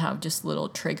used to have just little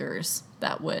triggers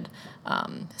that would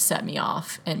set me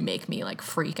off and make me like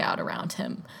freak out around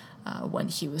him when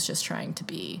he was just trying to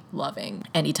be loving.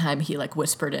 Anytime he like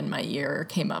whispered in my ear or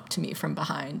came up to me from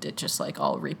behind, it just like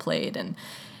all replayed, and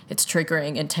it's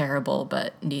triggering and terrible,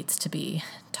 but needs to be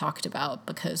talked about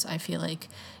because I feel like,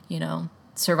 you know,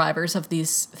 survivors of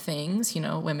these things, you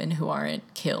know, women who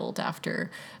aren't killed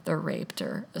after they're raped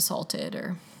or assaulted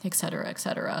or et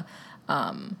cetera,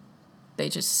 they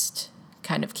just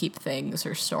kind of keep things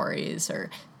or stories or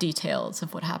details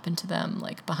of what happened to them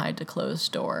like behind a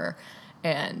closed door.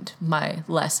 And my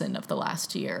lesson of the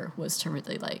last year was to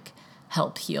really like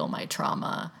help heal my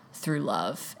trauma through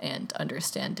love and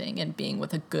understanding and being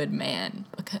with a good man,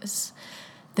 because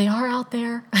they are out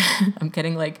there. I'm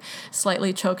getting like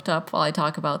slightly choked up while I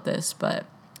talk about this, but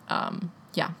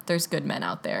yeah, there's good men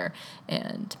out there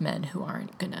and men who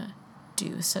aren't gonna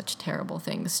do such terrible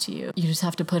things to you. You just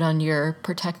have to put on your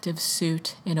protective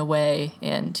suit in a way.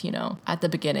 And, you know, at the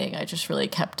beginning, I just really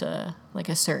kept a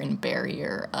certain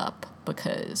barrier up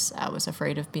because I was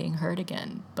afraid of being hurt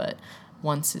again. But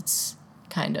once it's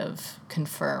kind of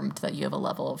confirmed that you have a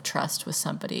level of trust with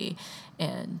somebody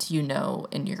and you know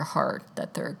in your heart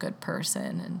that they're a good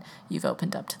person and you've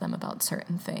opened up to them about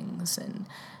certain things and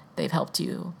they've helped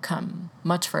you come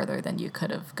much further than you could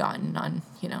have gotten on,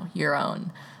 you know, your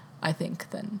own, I think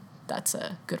then that's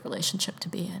a good relationship to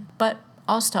be in. But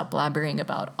I'll stop blabbering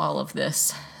about all of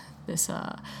this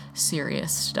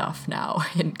serious stuff now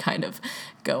and kind of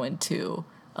go into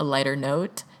a lighter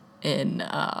note in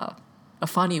a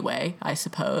funny way, I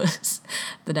suppose.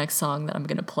 The next song that I'm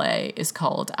going to play is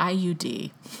called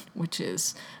IUD, which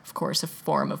is, of course, a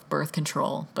form of birth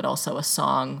control, but also a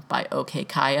song by OK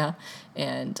Kaya.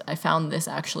 And I found this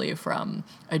actually from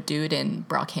a dude in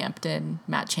Brockhampton,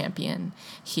 Matt Champion.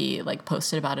 He like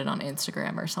posted about it on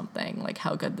Instagram or something, like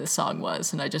how good this song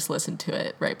was. And I just listened to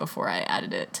it right before I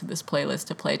added it to this playlist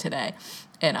to play today.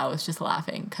 And I was just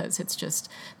laughing because it's just,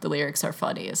 the lyrics are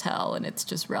funny as hell and it's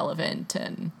just relevant.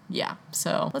 And yeah,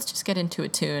 so let's just get into a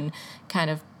tune,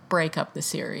 kind of break up the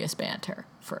serious banter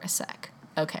for a sec.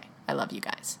 Okay, I love you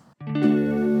guys.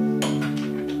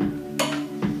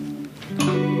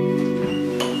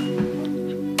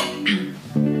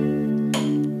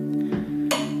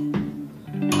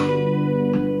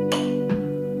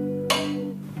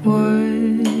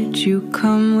 Would you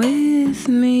come with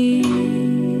me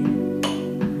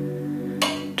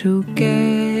to get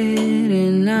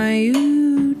an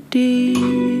IUD?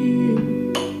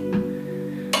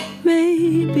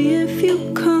 Maybe if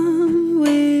you come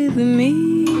with me,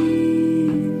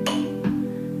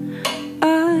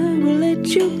 I will let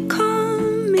you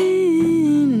come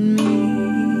in me.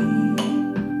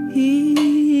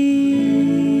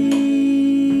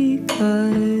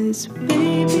 'Cause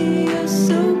baby, you're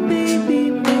so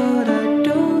baby, but I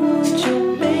don't want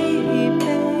your baby.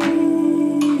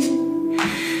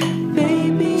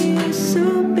 Baby, you're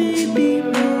so baby,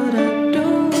 but I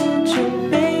don't want your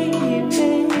baby.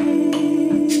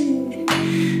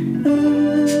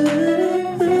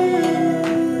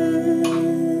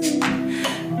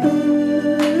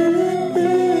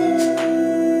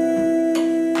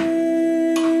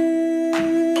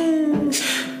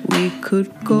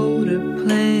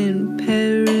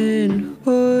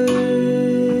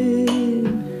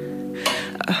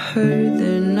 heard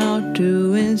they're not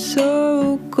doing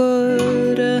so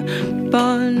good. A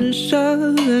bunch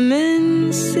of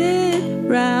men sit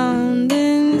round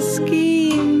and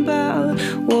scheme about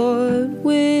what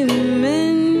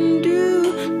women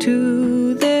do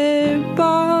to their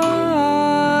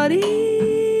bodies.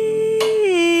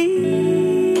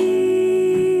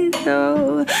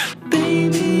 Oh,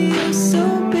 baby, you're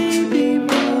so baby,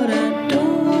 but I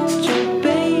don't want your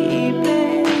baby.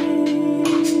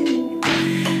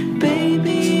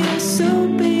 Baby, you're so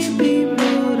baby,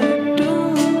 but I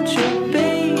don't want your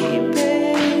baby.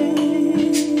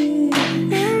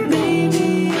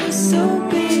 Baby, you're so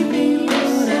baby,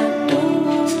 but I don't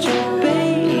want your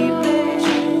baby.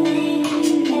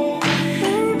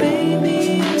 Baby,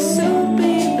 you're so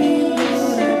baby,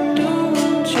 but I don't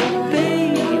want your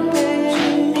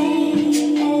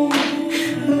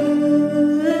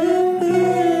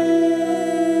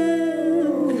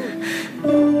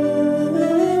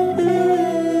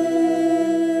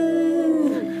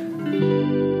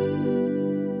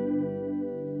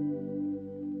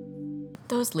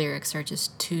Those lyrics are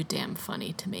just too damn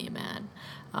funny to me, man.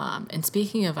 And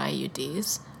speaking of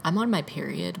IUDs, I'm on my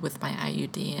period with my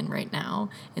IUD in right now,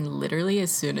 and literally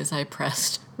as soon as I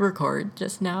pressed record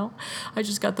just now, I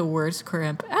just got the worst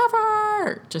cramp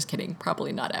ever. Just kidding,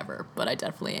 probably not ever, but I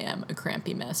definitely am a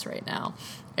crampy mess right now.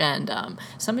 And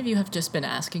some of you have just been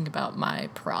asking about my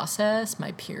process,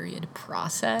 my period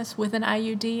process with an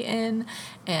IUD in,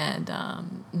 and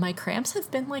my cramps have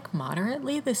been like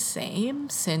moderately the same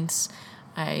since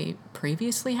I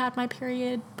previously had my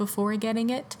period before getting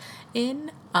it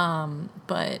in,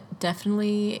 but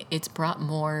definitely it's brought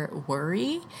more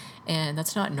worry, and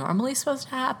that's not normally supposed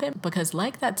to happen because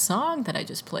like that song that I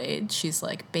just played, she's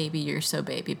like, baby, you're so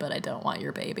baby, but I don't want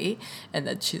your baby. And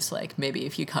then she's like, maybe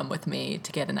if you come with me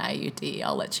to get an IUD,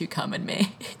 I'll let you come in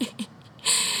me.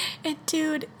 And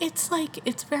dude, it's like,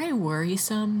 it's very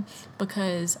worrisome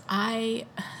because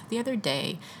the other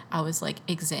day I was like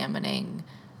examining.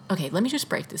 Okay, let me just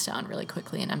break this down really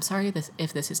quickly, and I'm sorry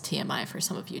if this is TMI for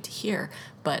some of you to hear,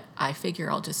 but I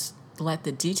figure I'll just let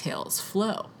the details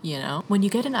flow, you know? When you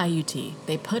get an IUD,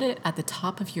 they put it at the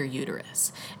top of your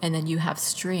uterus, and then you have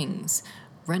strings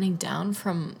running down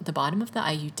from the bottom of the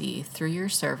IUD through your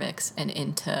cervix and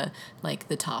into like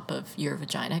the top of your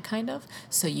vagina kind of,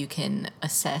 so you can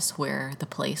assess where the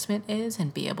placement is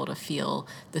and be able to feel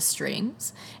the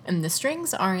strings. And the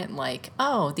strings aren't like,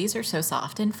 oh, these are so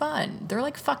soft and fun. They're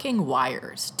like fucking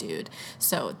wires, dude.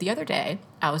 So the other day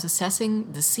I was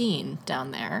assessing the scene down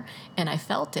there and I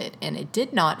felt it, and it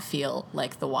did not feel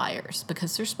like the wires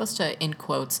because they're supposed to, in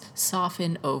quotes,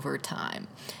 soften over time.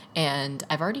 And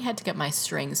I've already had to get my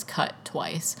strings cut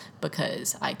twice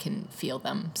because I can feel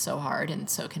them so hard, and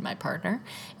so can my partner.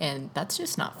 And that's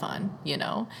just not fun, you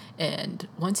know? And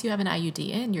once you have an IUD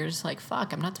in, you're just like,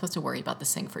 fuck, I'm not supposed to worry about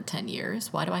this thing for 10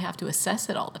 years. Why do I have to assess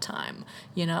it all the time,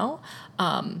 you know?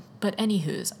 But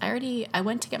anywho's, I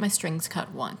went to get my strings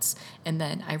cut once, and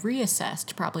then I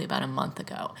reassessed probably about a month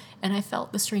ago, and I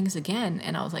felt the strings again,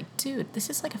 and I was like, dude, this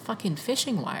is like a fucking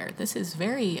fishing wire. This is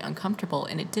very uncomfortable,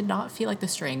 and it did not feel like the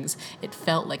strings. It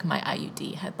felt like my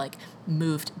IUD had like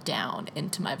moved down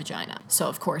into my vagina. So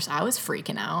of course I was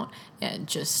freaking out and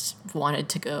just wanted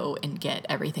to go and get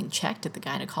everything checked at the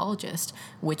gynecologist,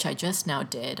 which I just now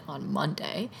did on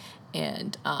Monday.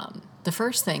 And the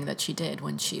first thing that she did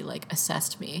when she like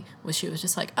assessed me was she was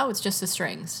just like, oh, it's just the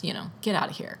strings, you know, get out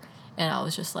of here. And I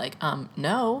was just like,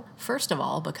 no, first of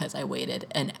all, because I waited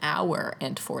an hour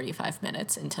and 45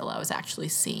 minutes until I was actually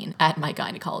seen at my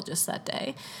gynecologist that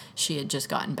day. She had just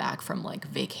gotten back from like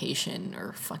vacation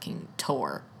or fucking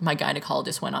tour. My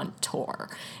gynecologist went on tour.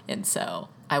 And so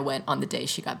I went on the day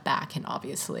she got back, and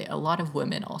obviously a lot of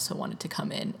women also wanted to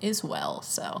come in as well.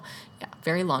 So yeah,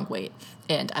 very long wait.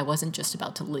 And I wasn't just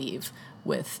about to leave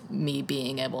with me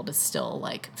being able to still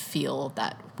like feel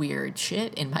that weird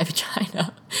shit in my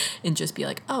vagina and just be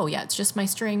like, oh yeah, it's just my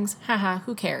strings, haha,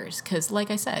 who cares? Because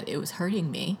like I said, it was hurting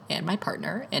me and my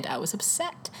partner, and I was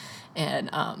upset.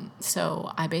 And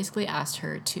so I basically asked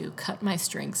her to cut my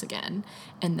strings again,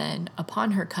 and then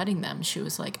upon her cutting them, she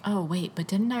was like, oh wait, but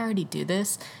didn't I already do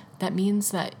this? That means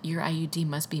that your IUD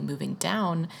must be moving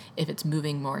down if it's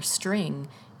moving more string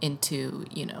into,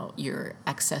 you know, your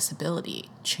accessibility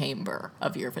chamber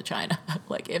of your vagina.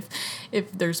 Like if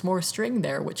there's more string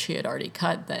there, which she had already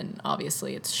cut, then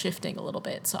obviously it's shifting a little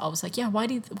bit. So I was like, yeah, why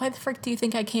the frick do you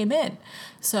think I came in?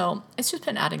 So it's just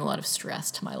been adding a lot of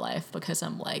stress to my life because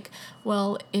I'm like,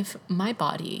 well, if my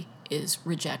body is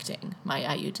rejecting my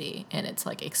IUD and it's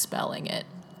like expelling it,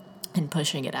 and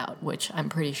pushing it out, which I'm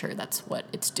pretty sure that's what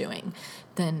it's doing,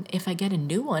 then if I get a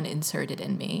new one inserted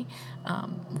in me,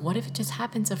 what if it just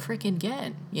happens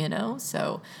again, you know?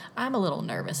 So I'm a little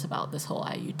nervous about this whole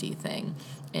IUD thing.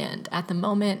 And at the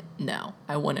moment, no,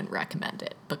 I wouldn't recommend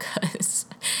it because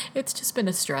it's just been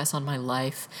a stress on my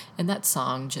life. And that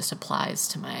song just applies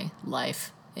to my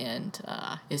life and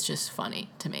is just funny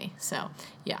to me. So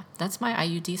yeah, that's my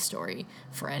IUD story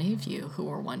for any of you who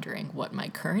are wondering what my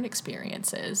current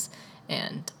experience is.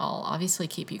 And I'll obviously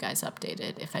keep you guys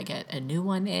updated if I get a new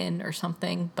one in or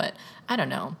something, but I don't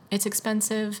know. It's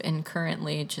expensive and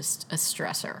currently just a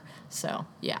stressor. So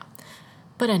yeah.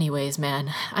 But anyways,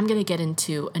 man, I'm going to get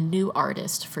into a new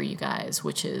artist for you guys,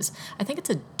 which is, I think it's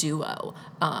a duo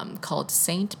called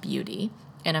Saint Beauty.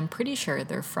 And I'm pretty sure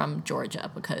they're from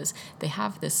Georgia because they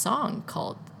have this song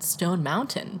called Stone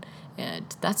Mountain.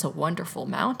 And that's a wonderful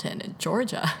mountain in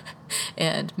Georgia.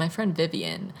 And my friend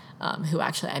Vivian, who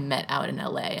actually I met out in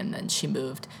LA, and then she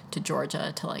moved to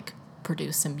Georgia to like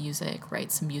produce some music,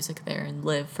 write some music there, and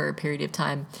live for a period of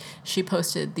time. She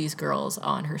posted these girls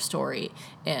on her story,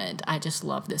 and I just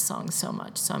love this song so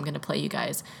much. So I'm going to play you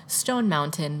guys Stone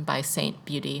Mountain by Saint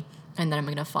Beauty. And then I'm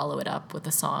going to follow it up with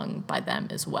a song by them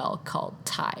as well called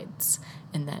Tides.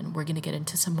 And then we're going to get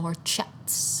into some more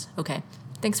chats. Okay,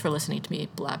 thanks for listening to me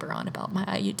blabber on about my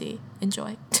IUD.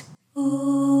 Enjoy.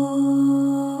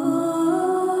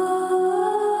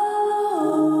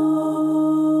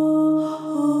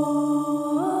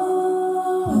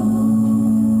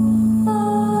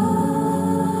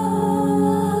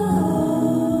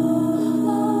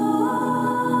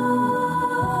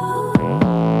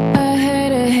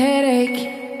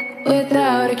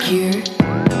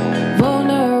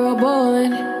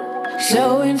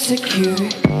 Insecure.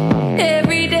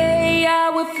 Every day I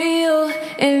would feel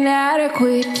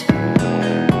inadequate.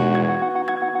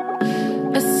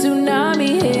 A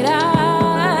tsunami hit,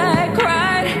 I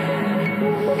cried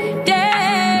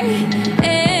day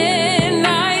and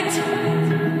night,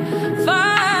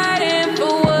 fighting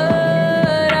for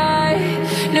what I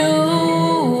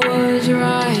knew was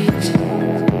right.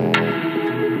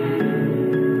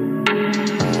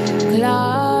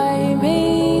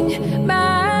 Climbing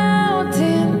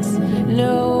mountains,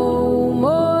 no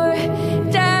more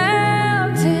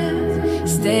doubting,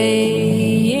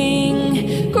 staying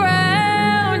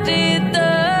grounded. The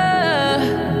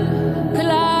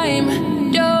climb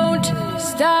don't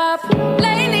stop.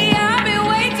 Lately I've been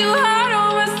way too hard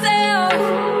on myself,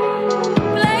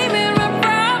 blaming my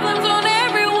problems on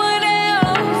everyone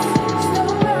else.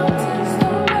 Stone mountains,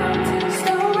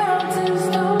 stone mountains,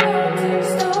 stone mountains,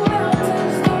 stone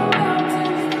mountains, stone mountains, stone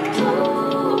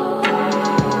mountains.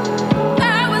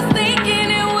 I was thinking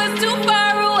it was too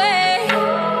far away,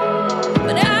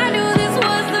 but I knew this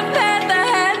was the path I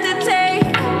had to take.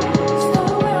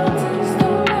 Stone mountains,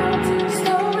 stone mountains,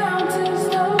 stone mountains,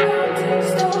 stone mountains,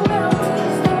 stone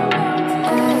mountains, stone mountains.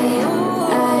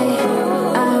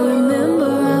 I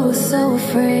remember I was so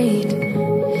afraid,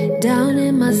 down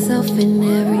in myself in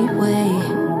every way.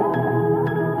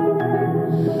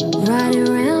 Riding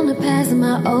around the past of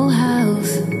my old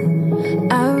house,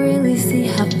 I really see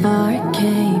how far it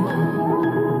came.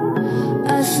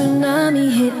 A tsunami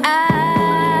hit,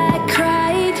 I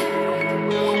cried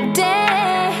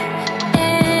day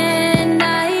and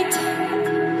night,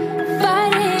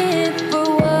 fighting for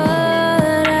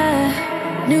what I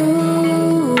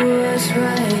knew was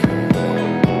right.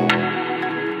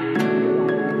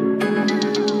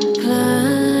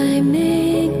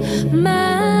 Climbing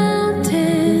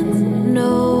mountains,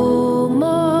 no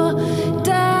more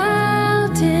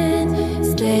doubting,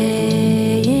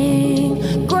 staying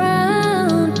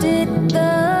grounded. The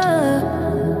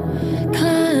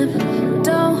climb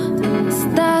don't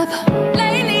stop.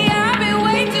 Lately I've been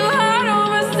way too hard on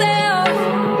myself,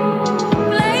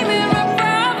 blaming my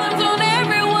problems on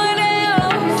everyone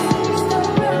else.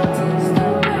 Stone mountains,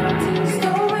 stone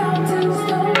mountains,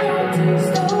 stone mountains, stone mountains,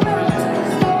 stone mountains, stone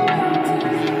mountains.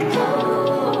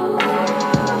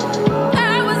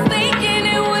 I was thinking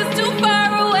it was too far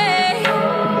away,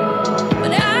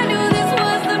 but I knew this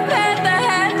was the path I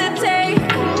had to take.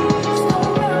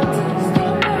 Stone mountains,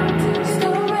 stone mountains,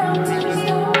 stone mountains,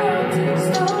 stone mountains,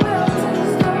 stone mountains,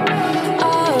 stone mountains.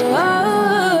 Oh,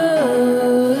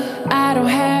 I don't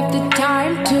have the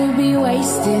time to be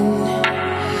wasting.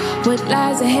 What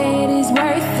lies ahead is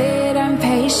worth it. I'm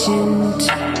patient.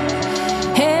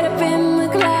 Head up in the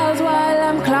clouds while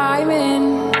I'm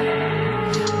climbing.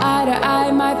 Eye to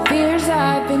eye, my fears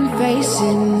I've been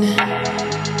facing.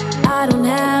 I don't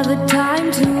have the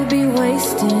time to be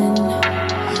wasting.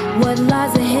 What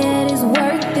lies ahead is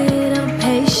worth it. I'm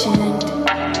patient.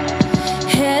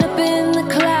 Head up in the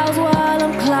clouds while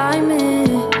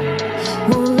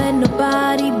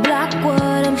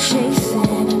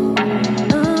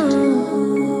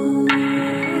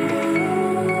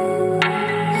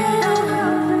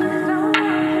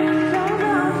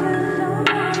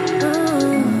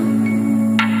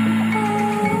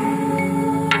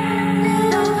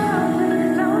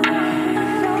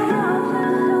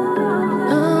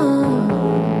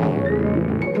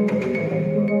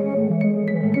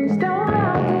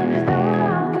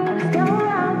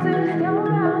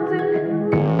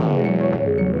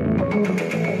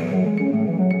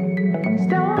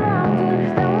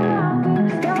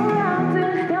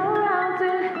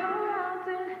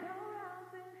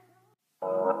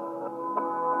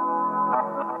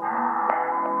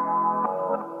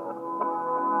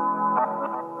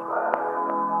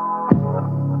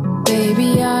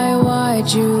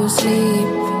night you sleep.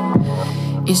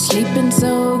 You're sleeping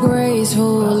so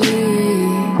gracefully.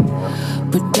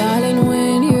 But darling,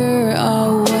 when you're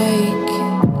awake,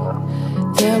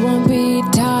 there won't be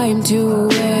time to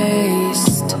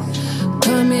waste.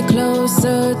 Come here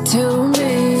closer to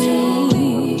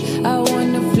me. I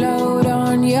wanna float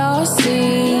on your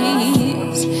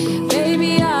seas.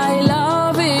 Baby, I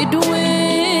love it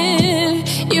when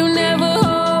you never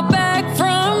hold back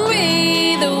from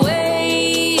me. The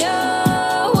way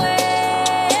your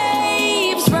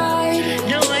waves ride,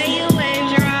 the way your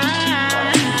waves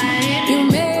ride, you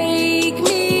make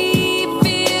me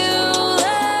feel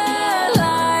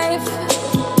alive.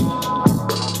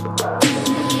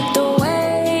 The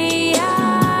way I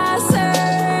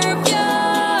serve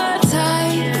your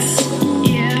tights,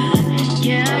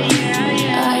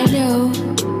 I know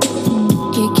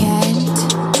you can't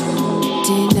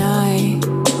deny.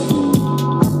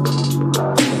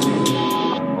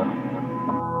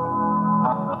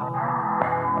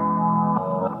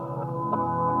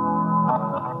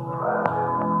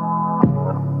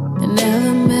 I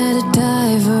never met a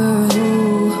diver who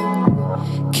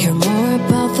cared more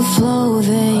about the flow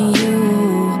than you.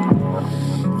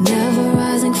 Never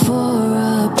rising for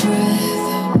a breath.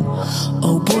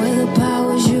 Oh boy, the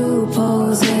powers you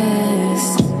possess.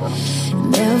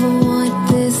 Never want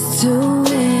this to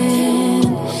end.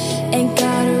 Ain't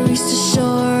gotta reach the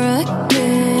shore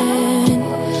again.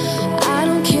 I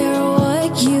don't care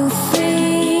what you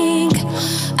think.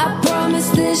 I promise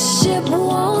this ship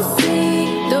won't sink.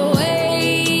 The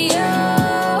way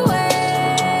your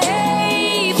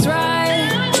waves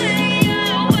ride,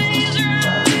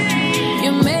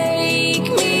 you make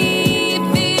me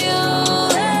feel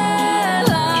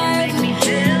alive.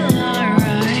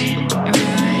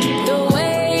 The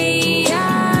way I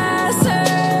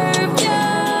serve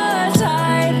your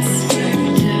tights,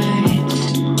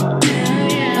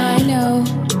 I know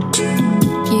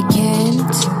you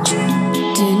can't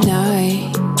deny.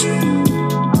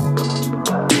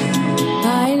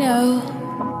 I know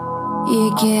you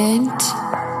can't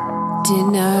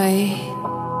deny.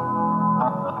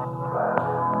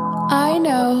 I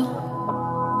know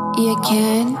you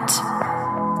can't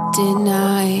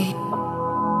deny.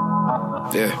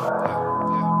 Yeah.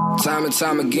 Time and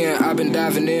time again, I've been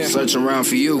diving in, searching around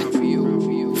for you.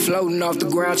 Floating off the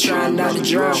ground, trying not to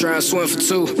drown, trying to swim for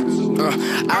two.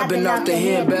 I've been out there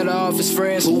here, better off as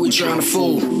friends. Who we trying to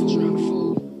fool?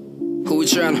 Who we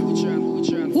trying to?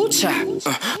 Woo-cha.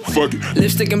 Fuck it.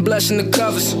 Lipstick and blush in the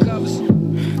covers.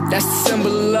 That's the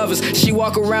symbol of lovers. She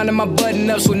walk around in my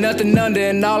button-ups with nothing under,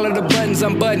 and all of the buttons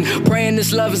unbuttoned. Praying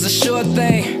this love is a sure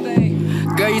thing.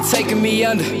 Girl, you taking me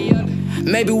under.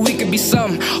 Maybe we could be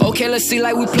something. Okay, let's see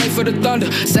like we play for the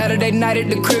Thunder. Saturday night at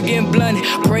the crib getting blunted.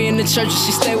 Pray in the church and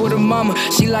she stay with her mama.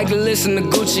 She like to listen to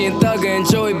Gucci and Thugger and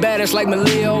Joey Badass like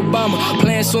Malia Obama.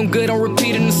 Playing Swim Good on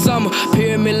repeat in the summer.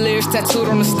 Pyramid lyrics tattooed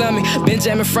on the stomach.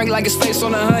 Benjamin Frank like his face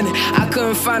on 100. I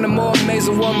couldn't find a more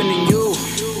amazing woman than you.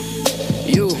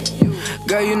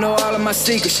 Girl, you know all of my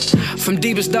secrets. From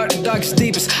deepest dark to darkest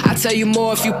deepest. I tell you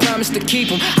more if you promise to keep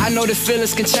them. I know the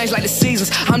feelings can change like the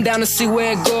seasons. I'm down to see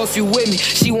where it go if you with me.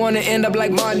 She wanna end up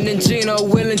like Martin and Gina,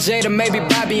 Will and Jada, maybe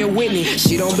Bobby and Whitney.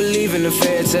 She don't believe in the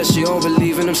fairy tales. She don't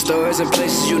believe in them stories and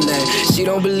places you name. She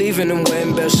don't believe in them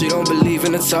wedding bells. She don't believe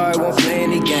in the Atari, won't play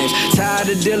any games. Tired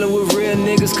of dealing with real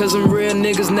niggas, cause them real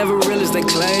niggas never real as they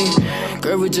claim.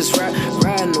 Girl, we just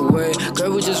riding away.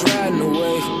 Girl, we just riding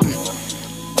away.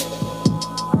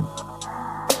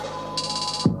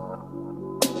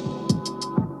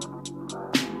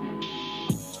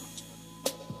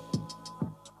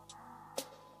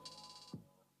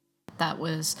 That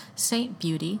was Saint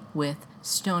Beauty with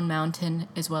Stone Mountain,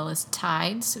 as well as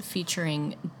Tides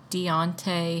featuring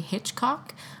Deontay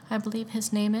Hitchcock, I believe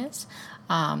his name is.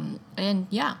 And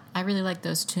yeah, I really like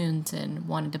those tunes and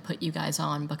wanted to put you guys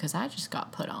on because I just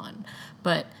got put on.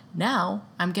 But now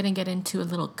I'm going to get into a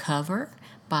little cover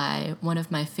by one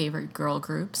of my favorite girl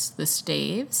groups, the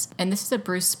Staves. And this is a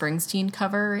Bruce Springsteen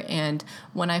cover, and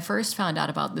when I first found out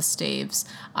about the Staves,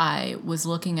 I was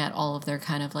looking at all of their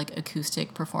kind of like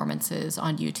acoustic performances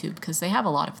on YouTube, because they have a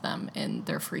lot of them and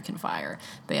they're freaking fire.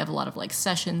 They have a lot of like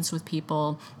sessions with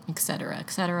people, etc.,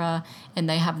 etc. And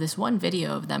they have this one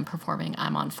video of them performing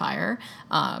I'm on Fire,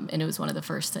 and it was one of the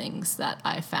first things that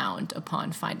I found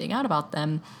upon finding out about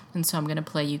them. And so I'm going to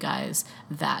play you guys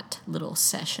that little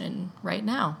session right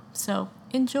now. So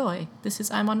enjoy. This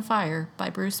is I'm on Fire by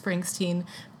Bruce Springsteen,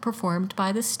 performed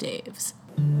by the Staves.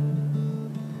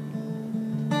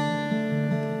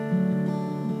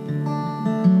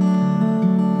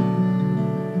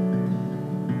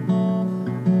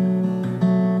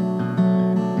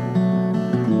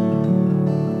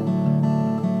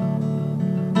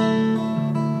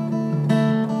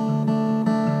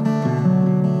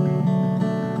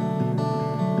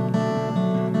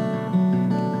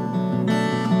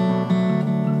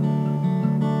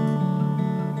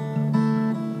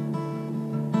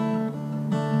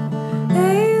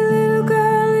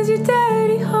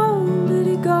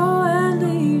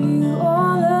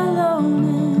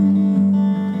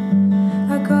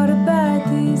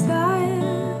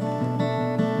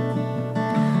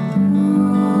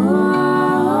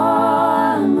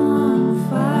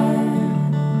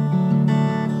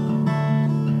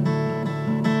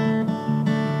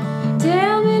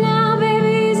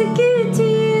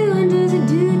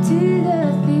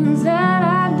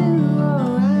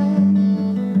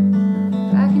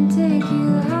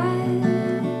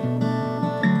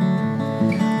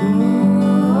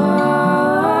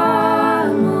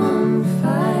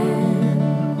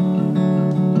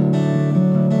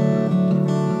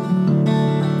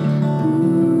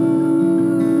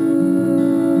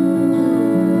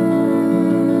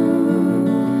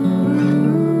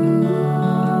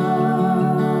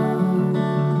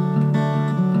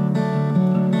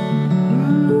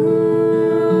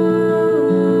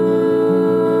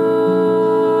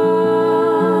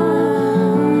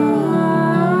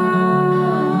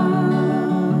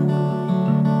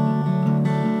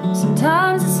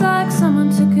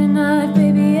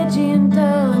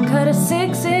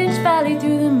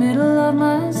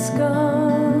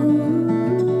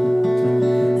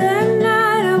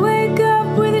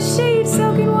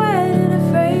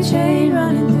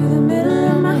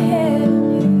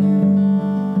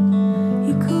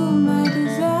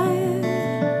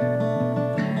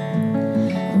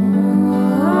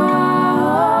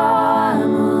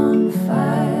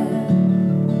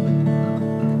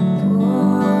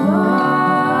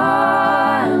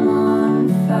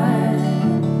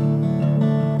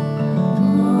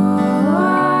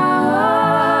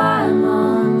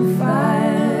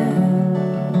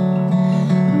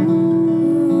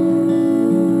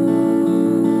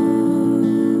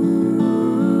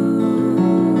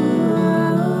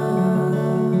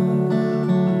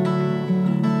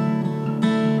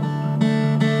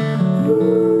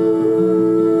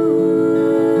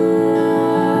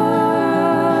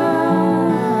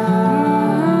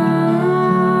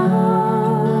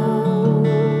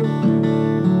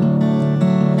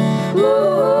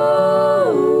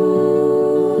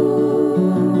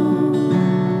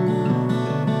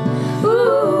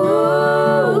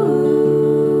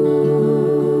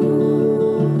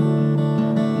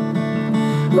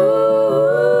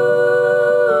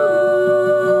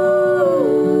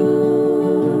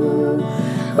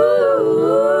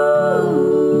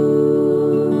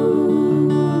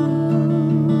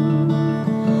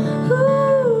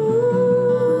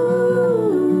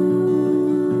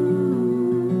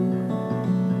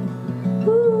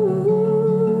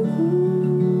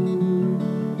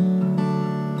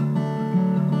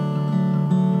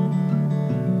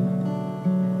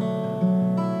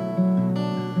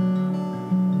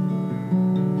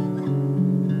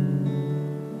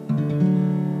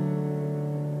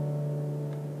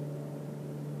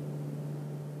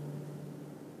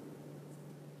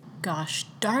 Gosh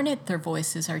darn it, their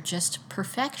voices are just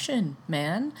perfection,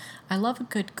 man. I love a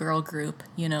good girl group,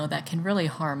 that can really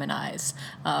harmonize.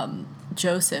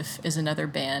 Joseph is another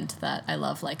band that I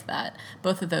love like that.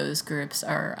 Both of those groups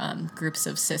are groups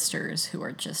of sisters who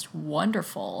are just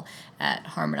wonderful at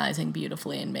harmonizing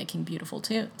beautifully and making beautiful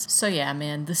tunes. So yeah,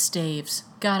 man, the Staves,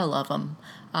 gotta love them.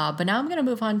 But now I'm going to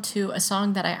move on to a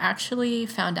song that I actually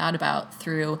found out about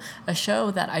through a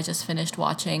show that I just finished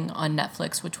watching on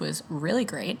Netflix, which was really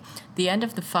great. The End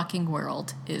of the Fucking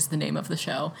World is the name of the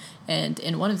show. And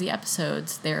in one of the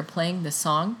episodes, they're playing this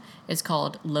song. It's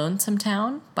called Lonesome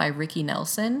Town by Ricky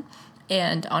Nelson.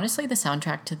 And honestly, the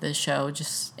soundtrack to the show,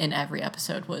 just in every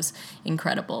episode, was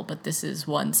incredible. But this is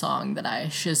one song that I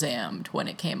Shazammed when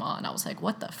it came on. I was like,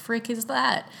 what the frick is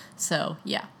that? So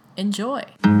yeah, enjoy.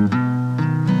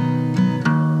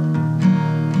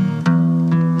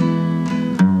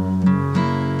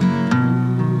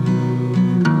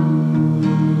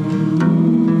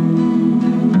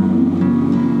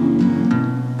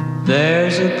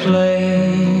 There's a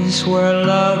place where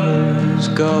lovers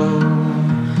go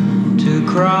to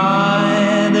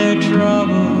cry their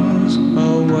troubles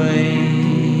away,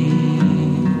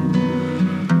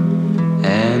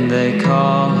 and they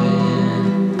call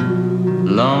it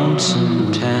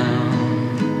Lonesome Town,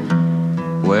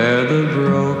 where the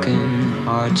broken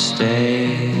hearts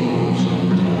stay.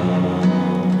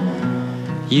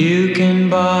 You can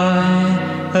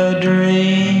buy a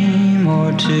dream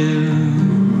or two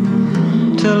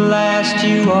to last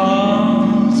you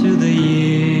all through the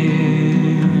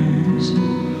years,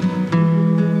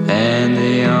 and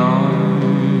the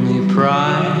only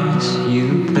price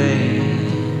you pay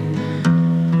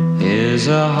is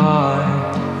a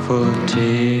heart full of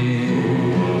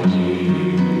tears.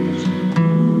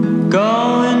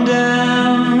 Going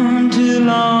down to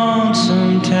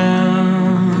Lonesome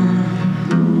Town,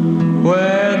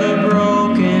 where the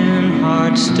broken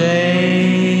hearts stay.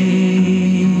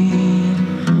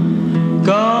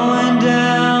 Going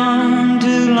down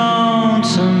to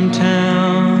Lonesome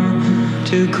Town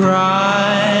to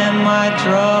cry my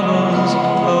troubles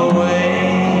away.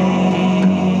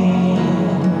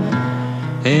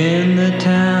 In the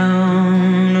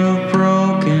town of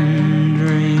broken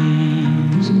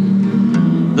dreams,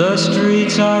 the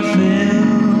streets are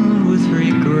filled with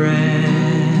regret.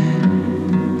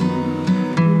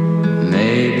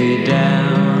 Maybe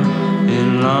down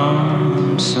in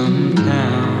Lonesome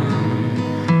Town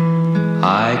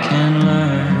I can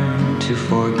learn to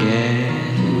forget.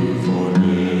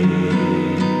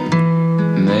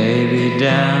 Maybe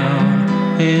down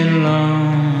in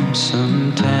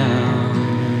Lonesome Town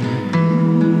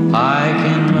I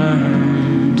can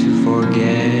learn to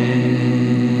forget.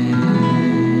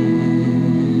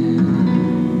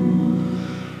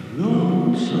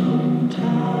 Lonesome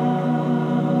Town.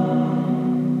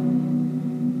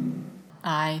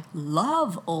 I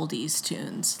love oldies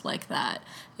tunes like that.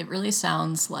 It really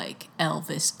sounds like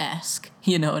Elvis-esque,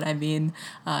 you know what I mean?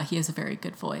 He has a very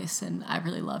good voice, and I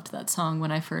really loved that song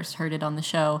when I first heard it on the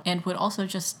show, and would also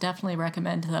just definitely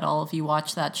recommend that all of you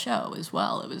watch that show as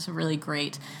well. It was a really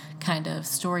great kind of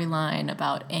storyline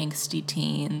about angsty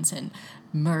teens and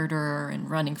murder and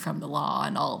running from the law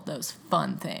and all of those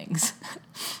fun things.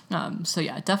 So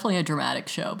yeah, definitely a dramatic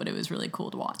show, but it was really cool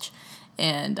to watch.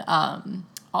 And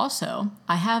also,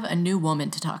 I have a new woman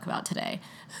to talk about today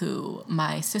who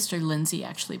my sister Lindsay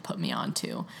actually put me on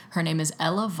to. Her name is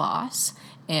Ella Voss,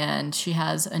 and she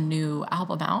has a new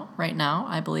album out right now,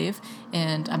 I believe,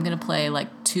 and I'm going to play like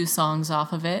 2 songs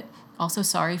off of it. Also,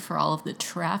 sorry for all of the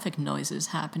traffic noises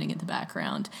happening in the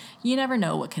background. You never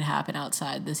know what could happen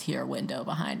outside this here window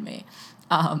behind me.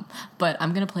 But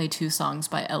I'm going to play 2 songs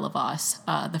by Ella Voss,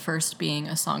 the first being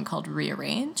a song called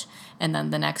Rearrange, and then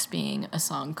the next being a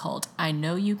song called I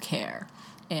Know You Care.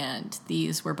 And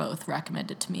these were both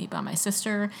recommended to me by my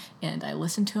sister, and I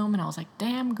listened to them, and I was like,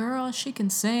 damn girl, she can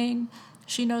sing.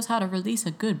 She knows how to release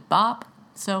a good bop.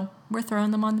 So we're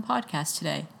throwing them on the podcast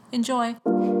today. Enjoy.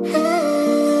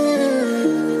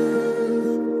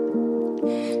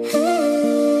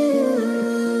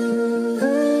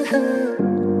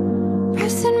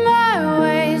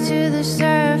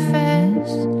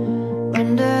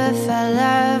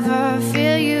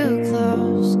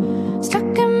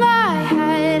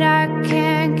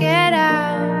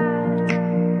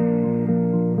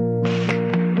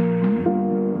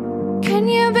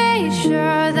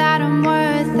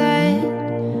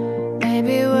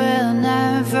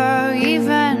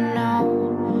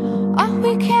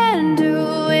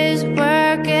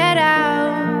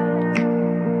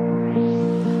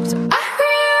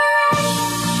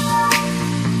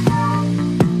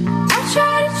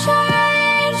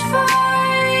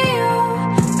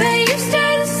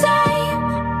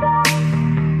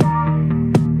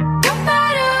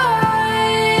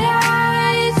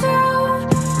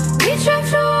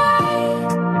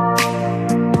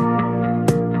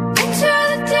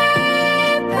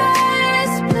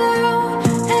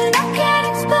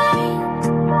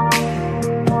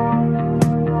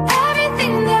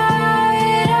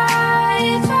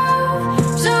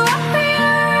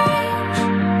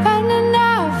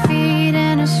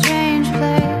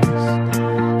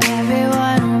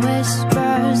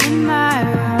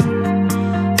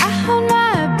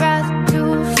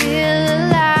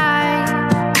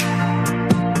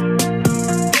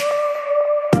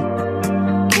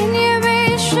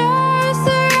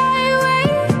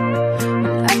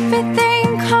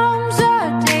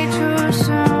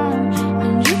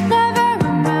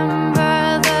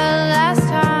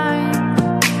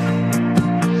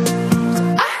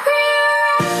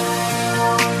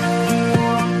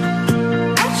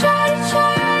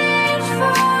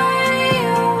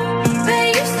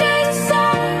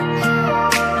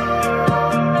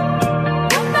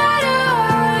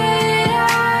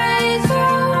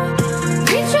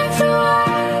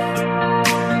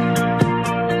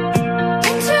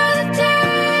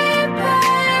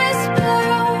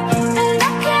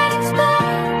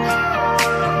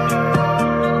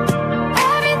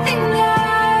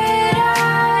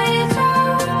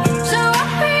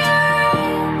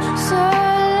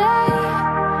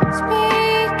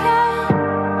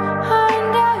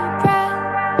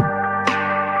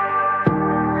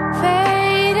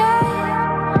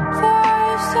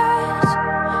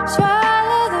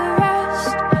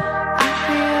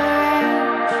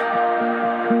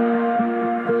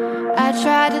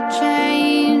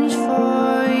 change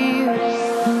for you.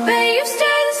 But you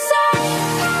stay the same.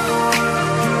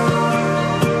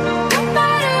 No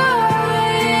matter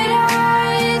what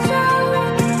I do,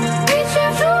 we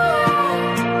drift away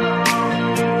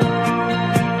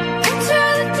into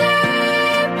the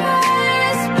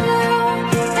deepest blue,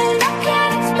 and I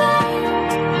can't explain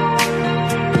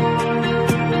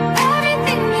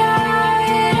everything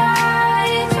that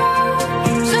I do.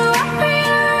 So I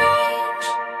rearrange.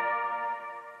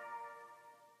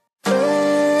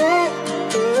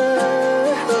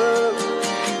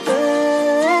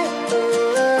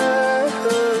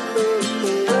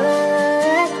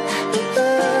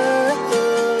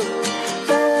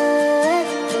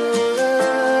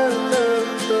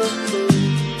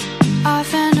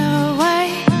 Off and away,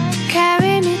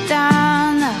 carry me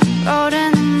down the road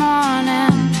in the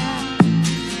morning,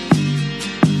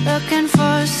 looking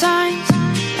for signs,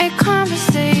 make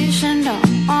conversation,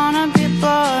 don't wanna be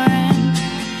boring,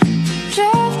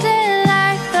 drifting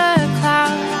like the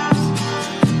clouds,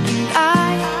 and I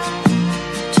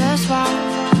just walk.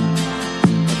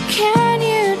 Can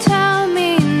you tell me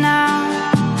now,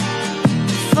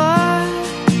 before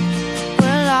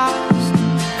we're lost?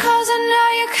 'Cause I know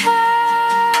you care,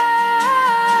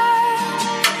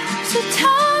 so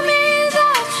tell me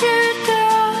that you do.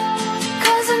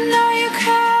 'Cause I know you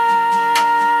care,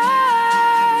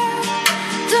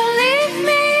 don't leave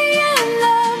me in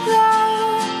the glow.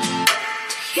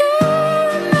 Do you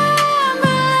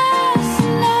remember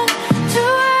listening to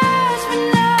words we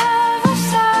never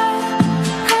said?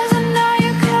 'Cause I know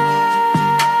you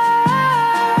care,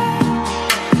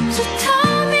 so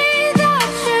tell me that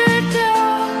you do.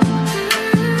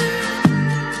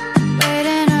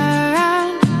 Waiting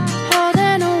around,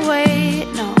 holding a weight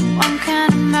no one can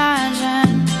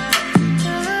imagine.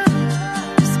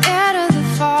 Scared of the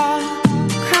fall,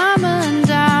 crumbling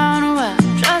down. Well,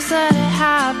 just let it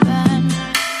happen.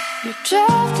 You're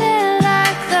drifting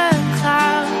like the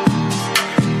clouds.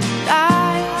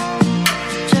 I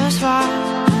just walk.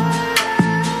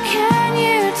 Can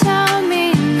you tell me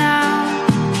now,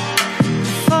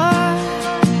 before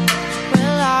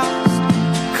we're lost?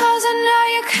 'Cause I know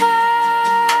you care,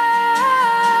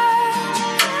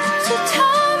 so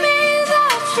tell me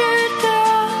that you do.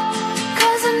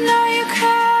 'Cause I know you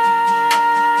care,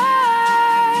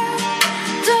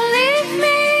 don't leave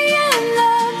me in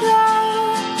the glow.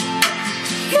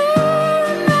 Do you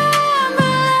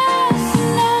remember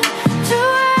listening to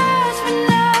words we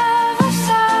never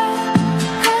said?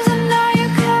 'Cause I know you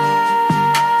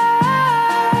care,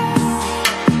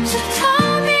 so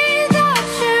tell me that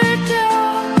you do.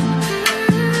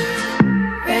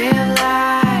 Ray of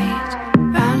light,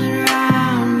 round and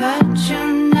round, but you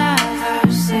never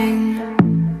sing.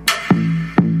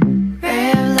 Ray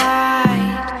of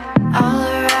light, all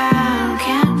around,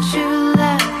 can't you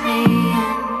let me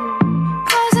in?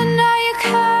 'Cause I know you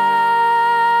care,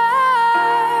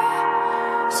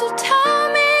 so tell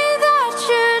me that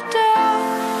you do.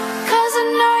 'Cause I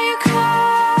know you care,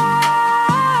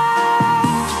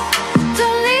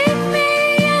 don't leave me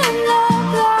in the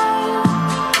glow.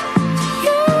 Do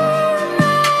you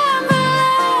remember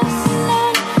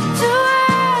listening to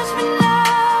words we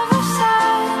never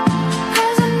said?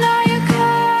 'Cause I know you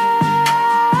care,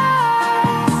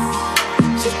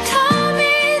 so tell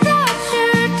me that you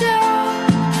do.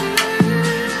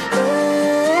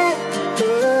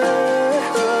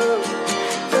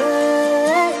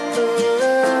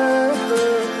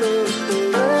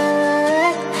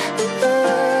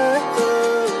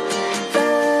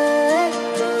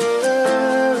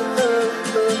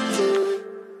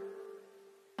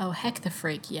 Oh, heck the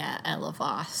freak, yeah, Ella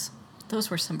Voss.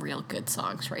 Those were some real good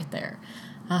songs right there.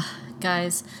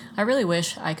 Guys, I really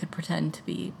wish I could pretend to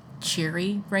be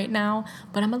cheery right now,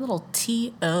 but I'm a little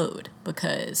TO'd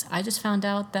because I just found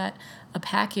out that a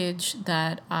package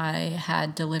that I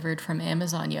had delivered from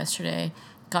Amazon yesterday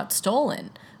got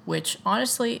stolen, which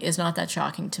honestly is not that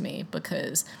shocking to me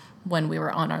because when we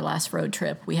were on our last road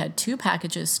trip, we had 2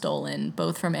 packages stolen,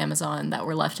 both from Amazon, that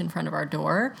were left in front of our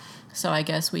door. So I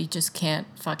guess we just can't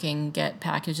fucking get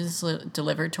packages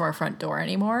delivered to our front door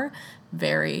anymore.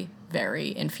 Very,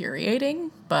 very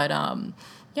infuriating. But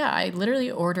yeah, I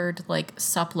literally ordered like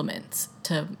supplements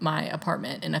to my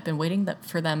apartment, and I've been waiting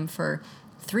for them for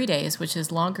 3 days, which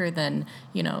is longer than,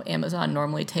 Amazon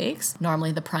normally takes.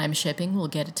 Normally the Prime shipping will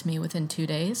get it to me within 2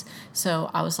 days. So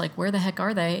I was like, where the heck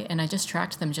are they? And I just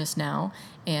tracked them just now,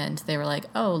 and they were like,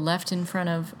 oh, left in front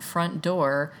of front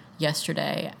door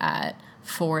yesterday at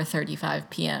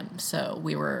 4:35 p.m. So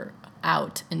we were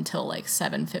out until like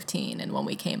 7:15, and when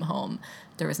we came home,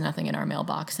 there was nothing in our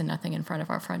mailbox and nothing in front of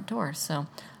our front door. So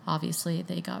obviously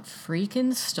they got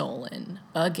freaking stolen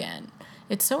again.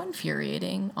 It's so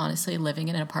infuriating, honestly, living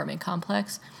in an apartment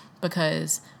complex,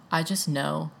 because I just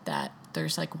know that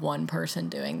there's like one person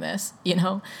doing this,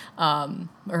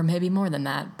 or maybe more than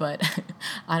that, but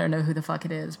I don't know who the fuck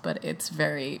it is, but it's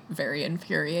very, very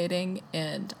infuriating.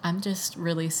 And I'm just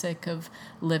really sick of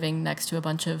living next to a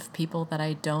bunch of people that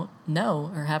I don't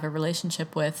know or have a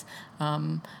relationship with.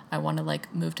 I want to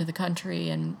like move to the country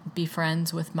and be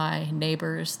friends with my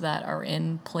neighbors that are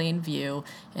in plain view,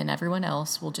 and everyone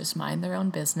else will just mind their own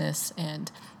business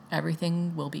and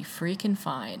everything will be freaking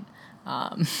fine.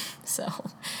 So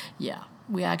yeah,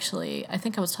 we actually, I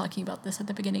think I was talking about this at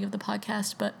the beginning of the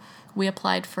podcast, but we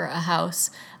applied for a house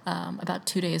about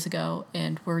 2 days ago,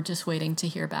 and we're just waiting to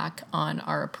hear back on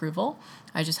our approval.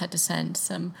 I just had to send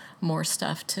some more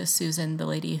stuff to Susan, the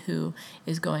lady who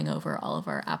is going over all of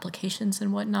our applications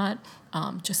and whatnot.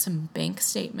 Just some bank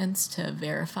statements to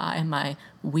verify my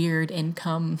weird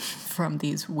income from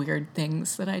these weird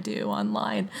things that I do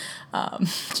online.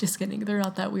 Just kidding, they're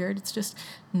not that weird. It's just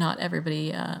not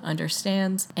everybody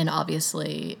understands. And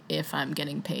obviously, if I'm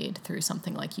getting paid through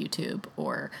something like YouTube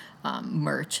or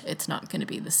merch, it's not going to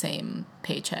be the same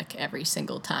paycheck every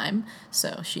single time.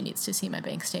 So she needs to see my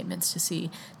bank statements to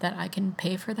see that I can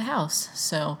pay for the house.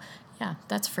 So yeah,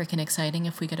 that's freaking exciting.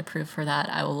 If we get approved for that,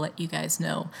 I will let you guys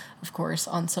know, of course,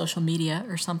 on social media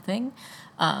or something.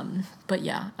 But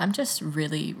yeah, I'm just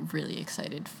really, really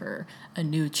excited for a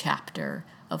new chapter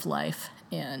of life,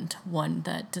 and one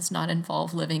that does not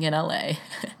involve living in LA.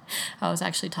 I was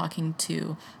actually talking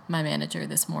to my manager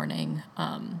this morning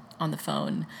on the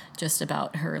phone just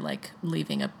about her like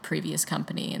leaving a previous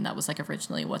company, and that was like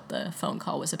originally what the phone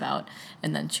call was about.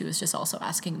 And then she was just also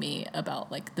asking me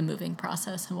about like the moving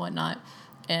process and whatnot,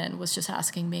 and was just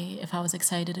asking me if I was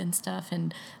excited and stuff.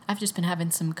 And I've just been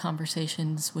having some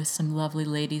conversations with some lovely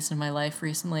ladies in my life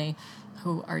recently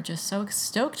who are just so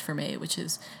stoked for me, which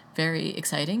is very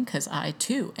exciting because I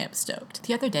too am stoked.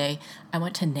 The other day, I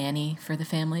went to nanny for the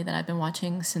family that I've been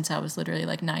watching since I was literally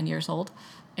like 9 years old.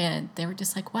 And they were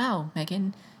just like, wow,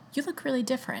 Megan, you look really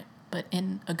different, but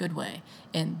in a good way.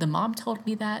 And the mom told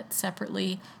me that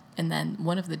separately. And then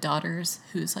one of the daughters,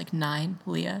 who's like 9,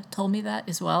 Leah, told me that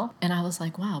as well. And I was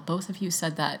like, wow, both of you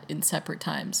said that in separate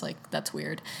times. Like, that's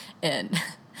weird. And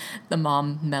the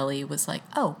mom, Melly, was like,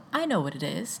 oh, I know what it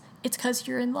is. It's because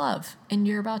you're in love and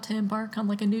you're about to embark on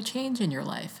like a new change in your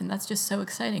life. And that's just so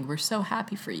exciting. We're so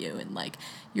happy for you. And like,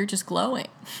 you're just glowing.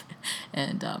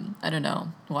 And I don't know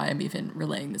why I'm even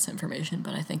relaying this information,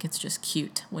 but I think it's just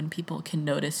cute when people can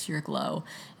notice your glow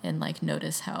and like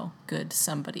notice how good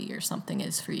somebody or something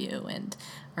is for you and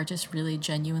are just really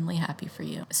genuinely happy for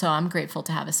you. So I'm grateful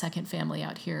to have a second family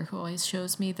out here who always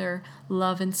shows me their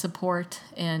love and support,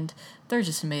 and they're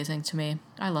just amazing to me.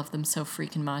 I love them so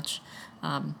freaking much.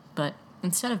 But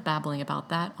instead of babbling about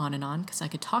that on and on, because I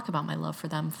could talk about my love for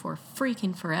them for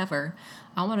freaking forever,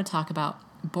 I want to talk about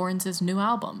Borns' new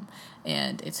album.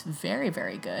 And it's very,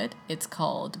 very good. It's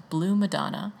called Blue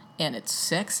Madonna, and it's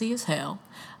sexy as hell.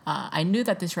 I knew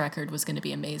that this record was going to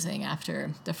be amazing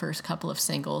after the first couple of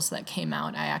singles that came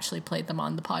out. I actually played them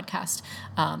on the podcast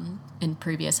in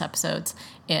previous episodes.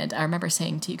 And I remember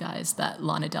saying to you guys that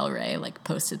Lana Del Rey like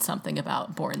posted something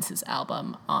about Borns'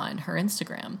 album on her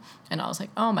Instagram. And I was like,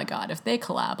 oh my God, if they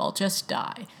collab, I'll just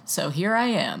die. So here I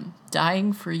am,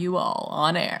 dying for you all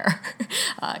on air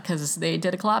because they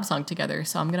did a collab song together.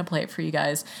 So I'm going to play it for you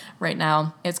guys right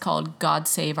now. It's called God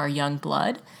Save Our Young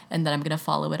Blood. And then I'm going to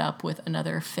follow it up with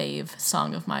another fave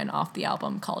song of mine off the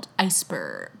album called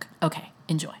Iceberg. Okay,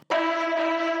 enjoy.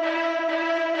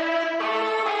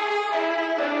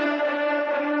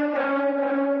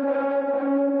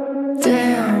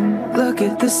 Damn, look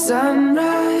at the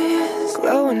sunrise,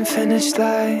 glowing finish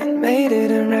line, made it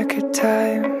in record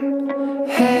time.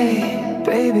 Hey,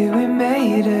 baby, we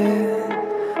made it.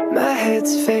 My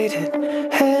head's faded,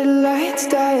 headlights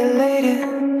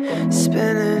dilated,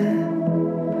 spinning,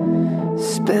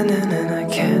 and I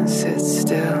can't sit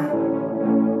still.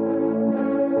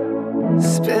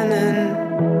 Spinning,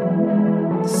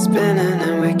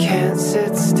 and we can't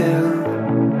sit still.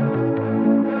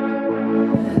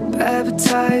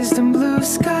 Baptized in blue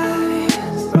skies,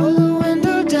 roll the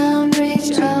window down,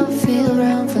 reach out, feel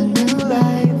around for new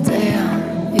life.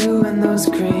 Damn, you and those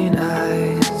green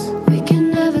eyes, we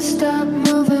can never stop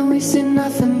moving, we see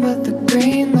nothing but the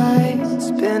green light.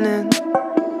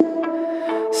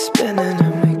 Spinning,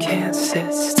 and we can't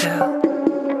sit still.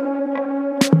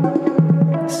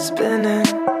 Spinning,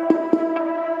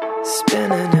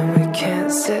 and we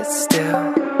can't sit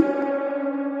still.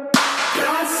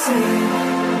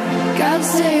 God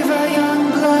save our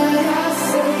young blood.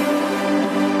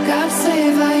 God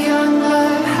save our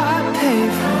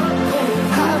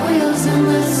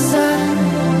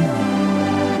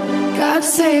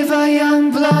save our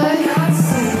young blood.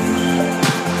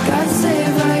 God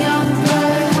save our young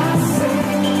blood.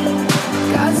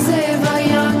 God save our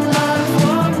young love.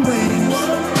 Warm waves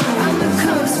on the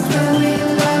coast where we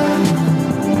love.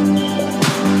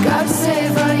 God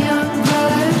save our young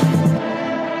blood.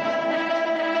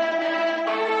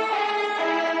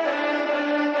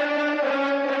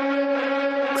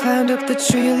 Climbed up the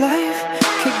tree of life,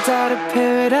 kicked out of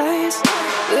paradise.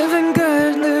 Living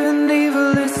good, living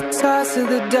evil, it's a toss of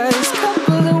the dice. Cup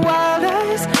full of wild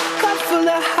eyes, cup full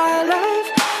of high life.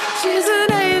 She's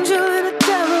an angel and a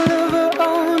devil of her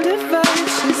own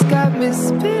device. She's got me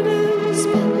spinning,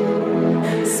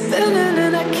 spinning, spinning,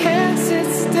 and I can't sit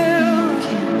still.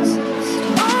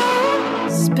 Oh,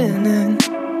 spinning,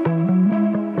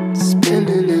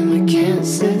 spinning, and I can't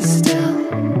sit still.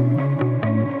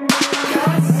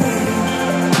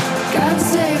 God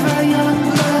save our young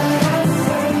blood.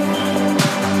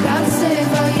 God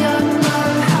save our young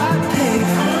love. Hot pave,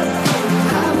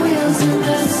 hot wheels in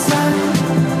the sun.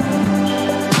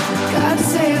 God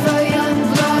save our young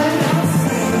blood.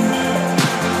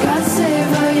 God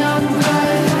save our young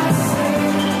blood.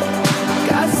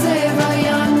 God save our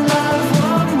young love.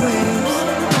 Warm waves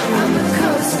on the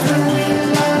coast where we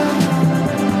love.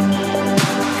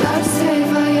 God save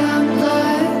our young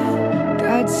blood.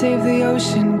 God save the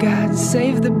ocean, God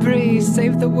save the breeze,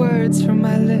 save the words from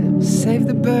my lips, save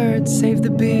the birds, save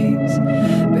the bees.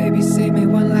 Baby, save me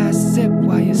one last sip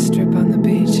while you strip on the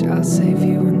beach. I'll save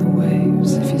you in the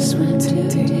waves if you swim too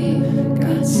deep.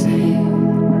 God save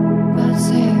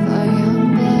our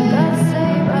young blood. God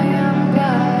save our young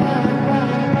blood.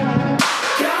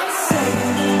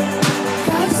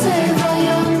 God save our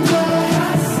young blood.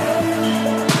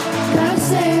 God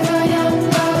save our young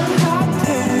blood.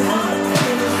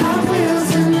 Hot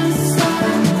wheels in the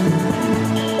sun.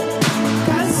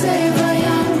 God save our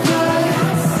young blood.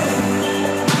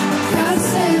 God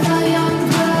save our young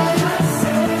blood.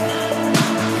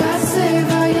 God save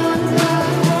our young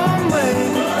blood. Warm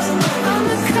waves on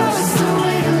the coast that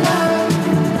we love.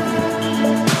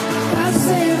 God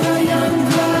save our young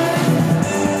blood.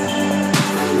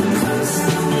 On the coast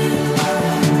that we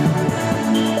love.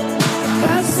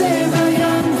 God save our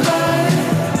young blood.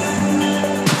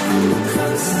 On the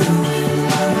coast that we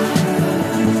love.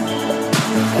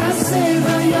 God save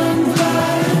our young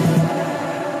blood.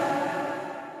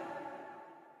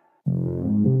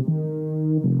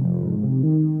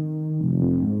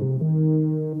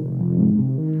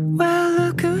 Well,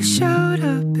 look who showed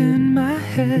up in my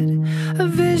head. A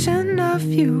vision of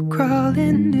you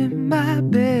crawling in my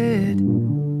bed.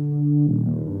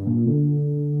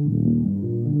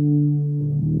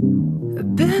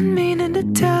 I've been meaning to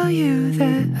tell you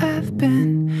that I've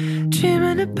been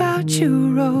dreaming about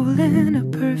you rolling a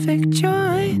perfect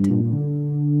joint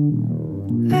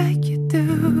like you do.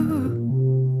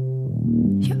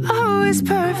 You're always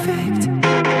perfect.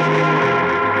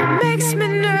 It makes me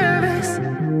nervous.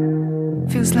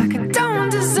 Feels like I don't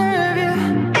deserve you.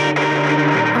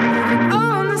 I'm living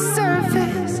on the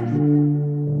surface.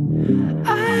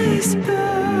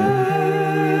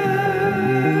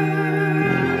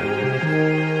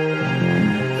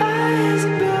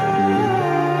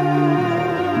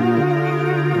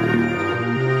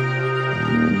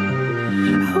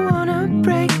 I wanna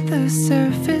break the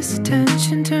surface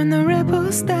tension, turn the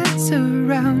ripples that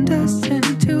surround us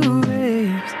into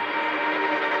waves.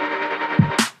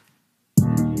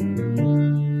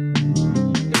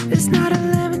 There's not a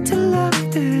limit to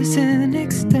love, there's an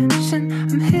extension.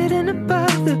 I'm hidden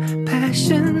above the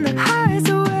passion that hides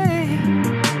away.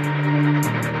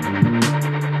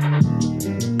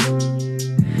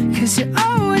 'Cause you're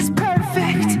always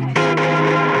perfect.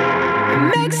 It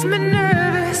makes me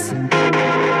nervous.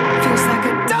 Feels like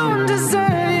I don't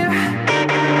deserve you.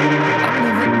 I'm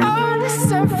living on the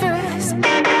surface.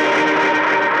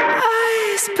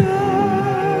 Iceberg.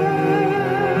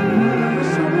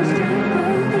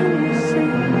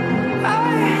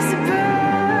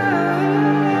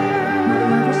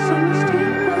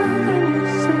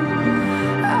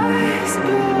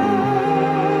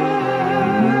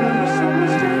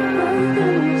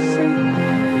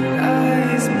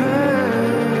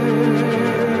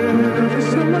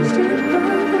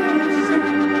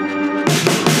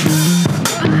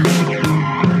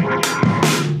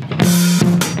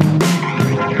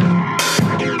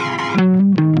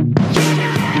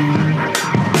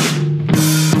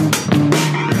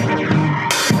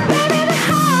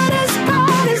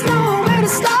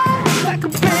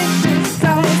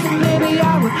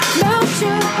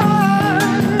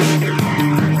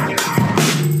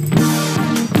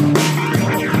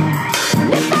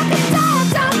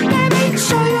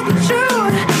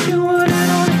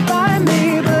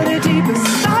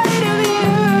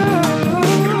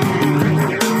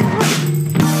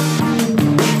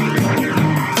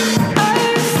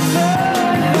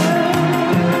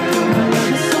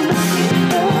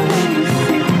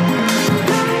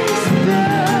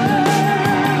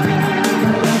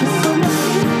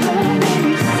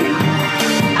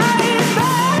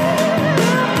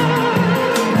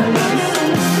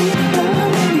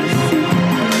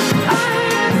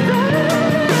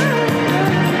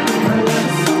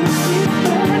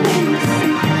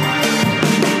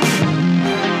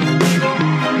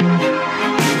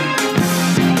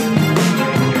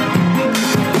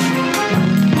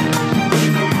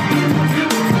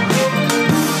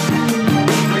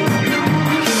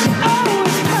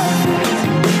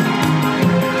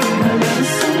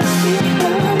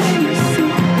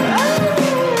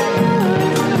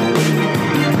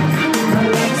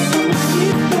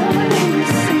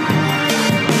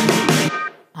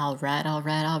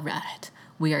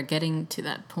 we are getting to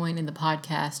that point in the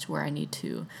podcast where I need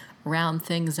to round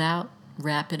things out,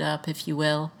 wrap it up, if you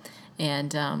will.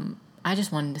 And I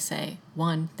just wanted to say,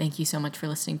 one, thank you so much for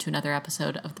listening to another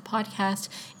episode of the podcast.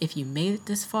 If you made it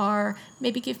this far,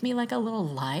 maybe give me like a little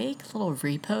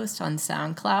repost on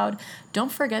SoundCloud.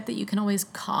 Don't forget that you can always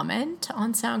comment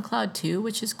on SoundCloud too,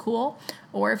 which is cool.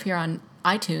 Or if you're on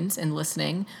iTunes and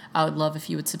listening, I would love if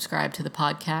you would subscribe to the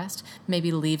podcast.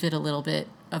 Maybe leave it a little bit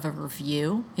of a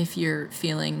review if you're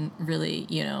feeling really,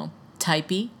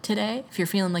 typey today. If you're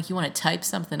feeling like you want to type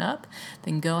something up,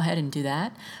 then go ahead and do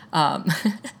that.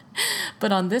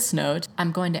 But on this note,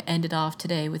 I'm going to end it off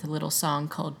today with a little song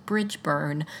called Bridge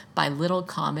Burn by Little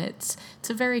Comets. It's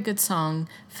a very good song,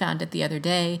 found it the other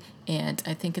day, and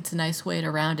I think it's a nice way to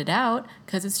round it out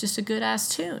because it's just a good-ass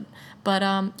tune. But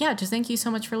just thank you so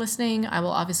much for listening. I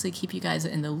will obviously keep you guys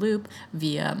in the loop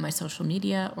via my social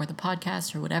media or the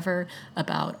podcast or whatever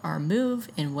about our move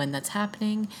and when that's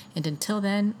happening. And until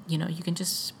then, you can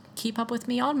just keep up with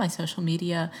me on my social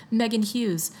media, Megan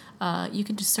Hughes. You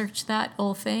can just search that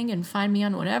whole thing and find me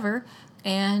on whatever.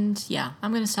 And yeah,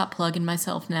 I'm going to stop plugging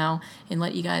myself now and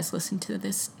let you guys listen to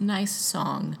this nice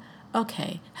song.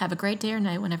 Okay, have a great day or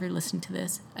night whenever you listen to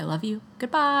this. I love you.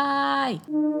 Goodbye.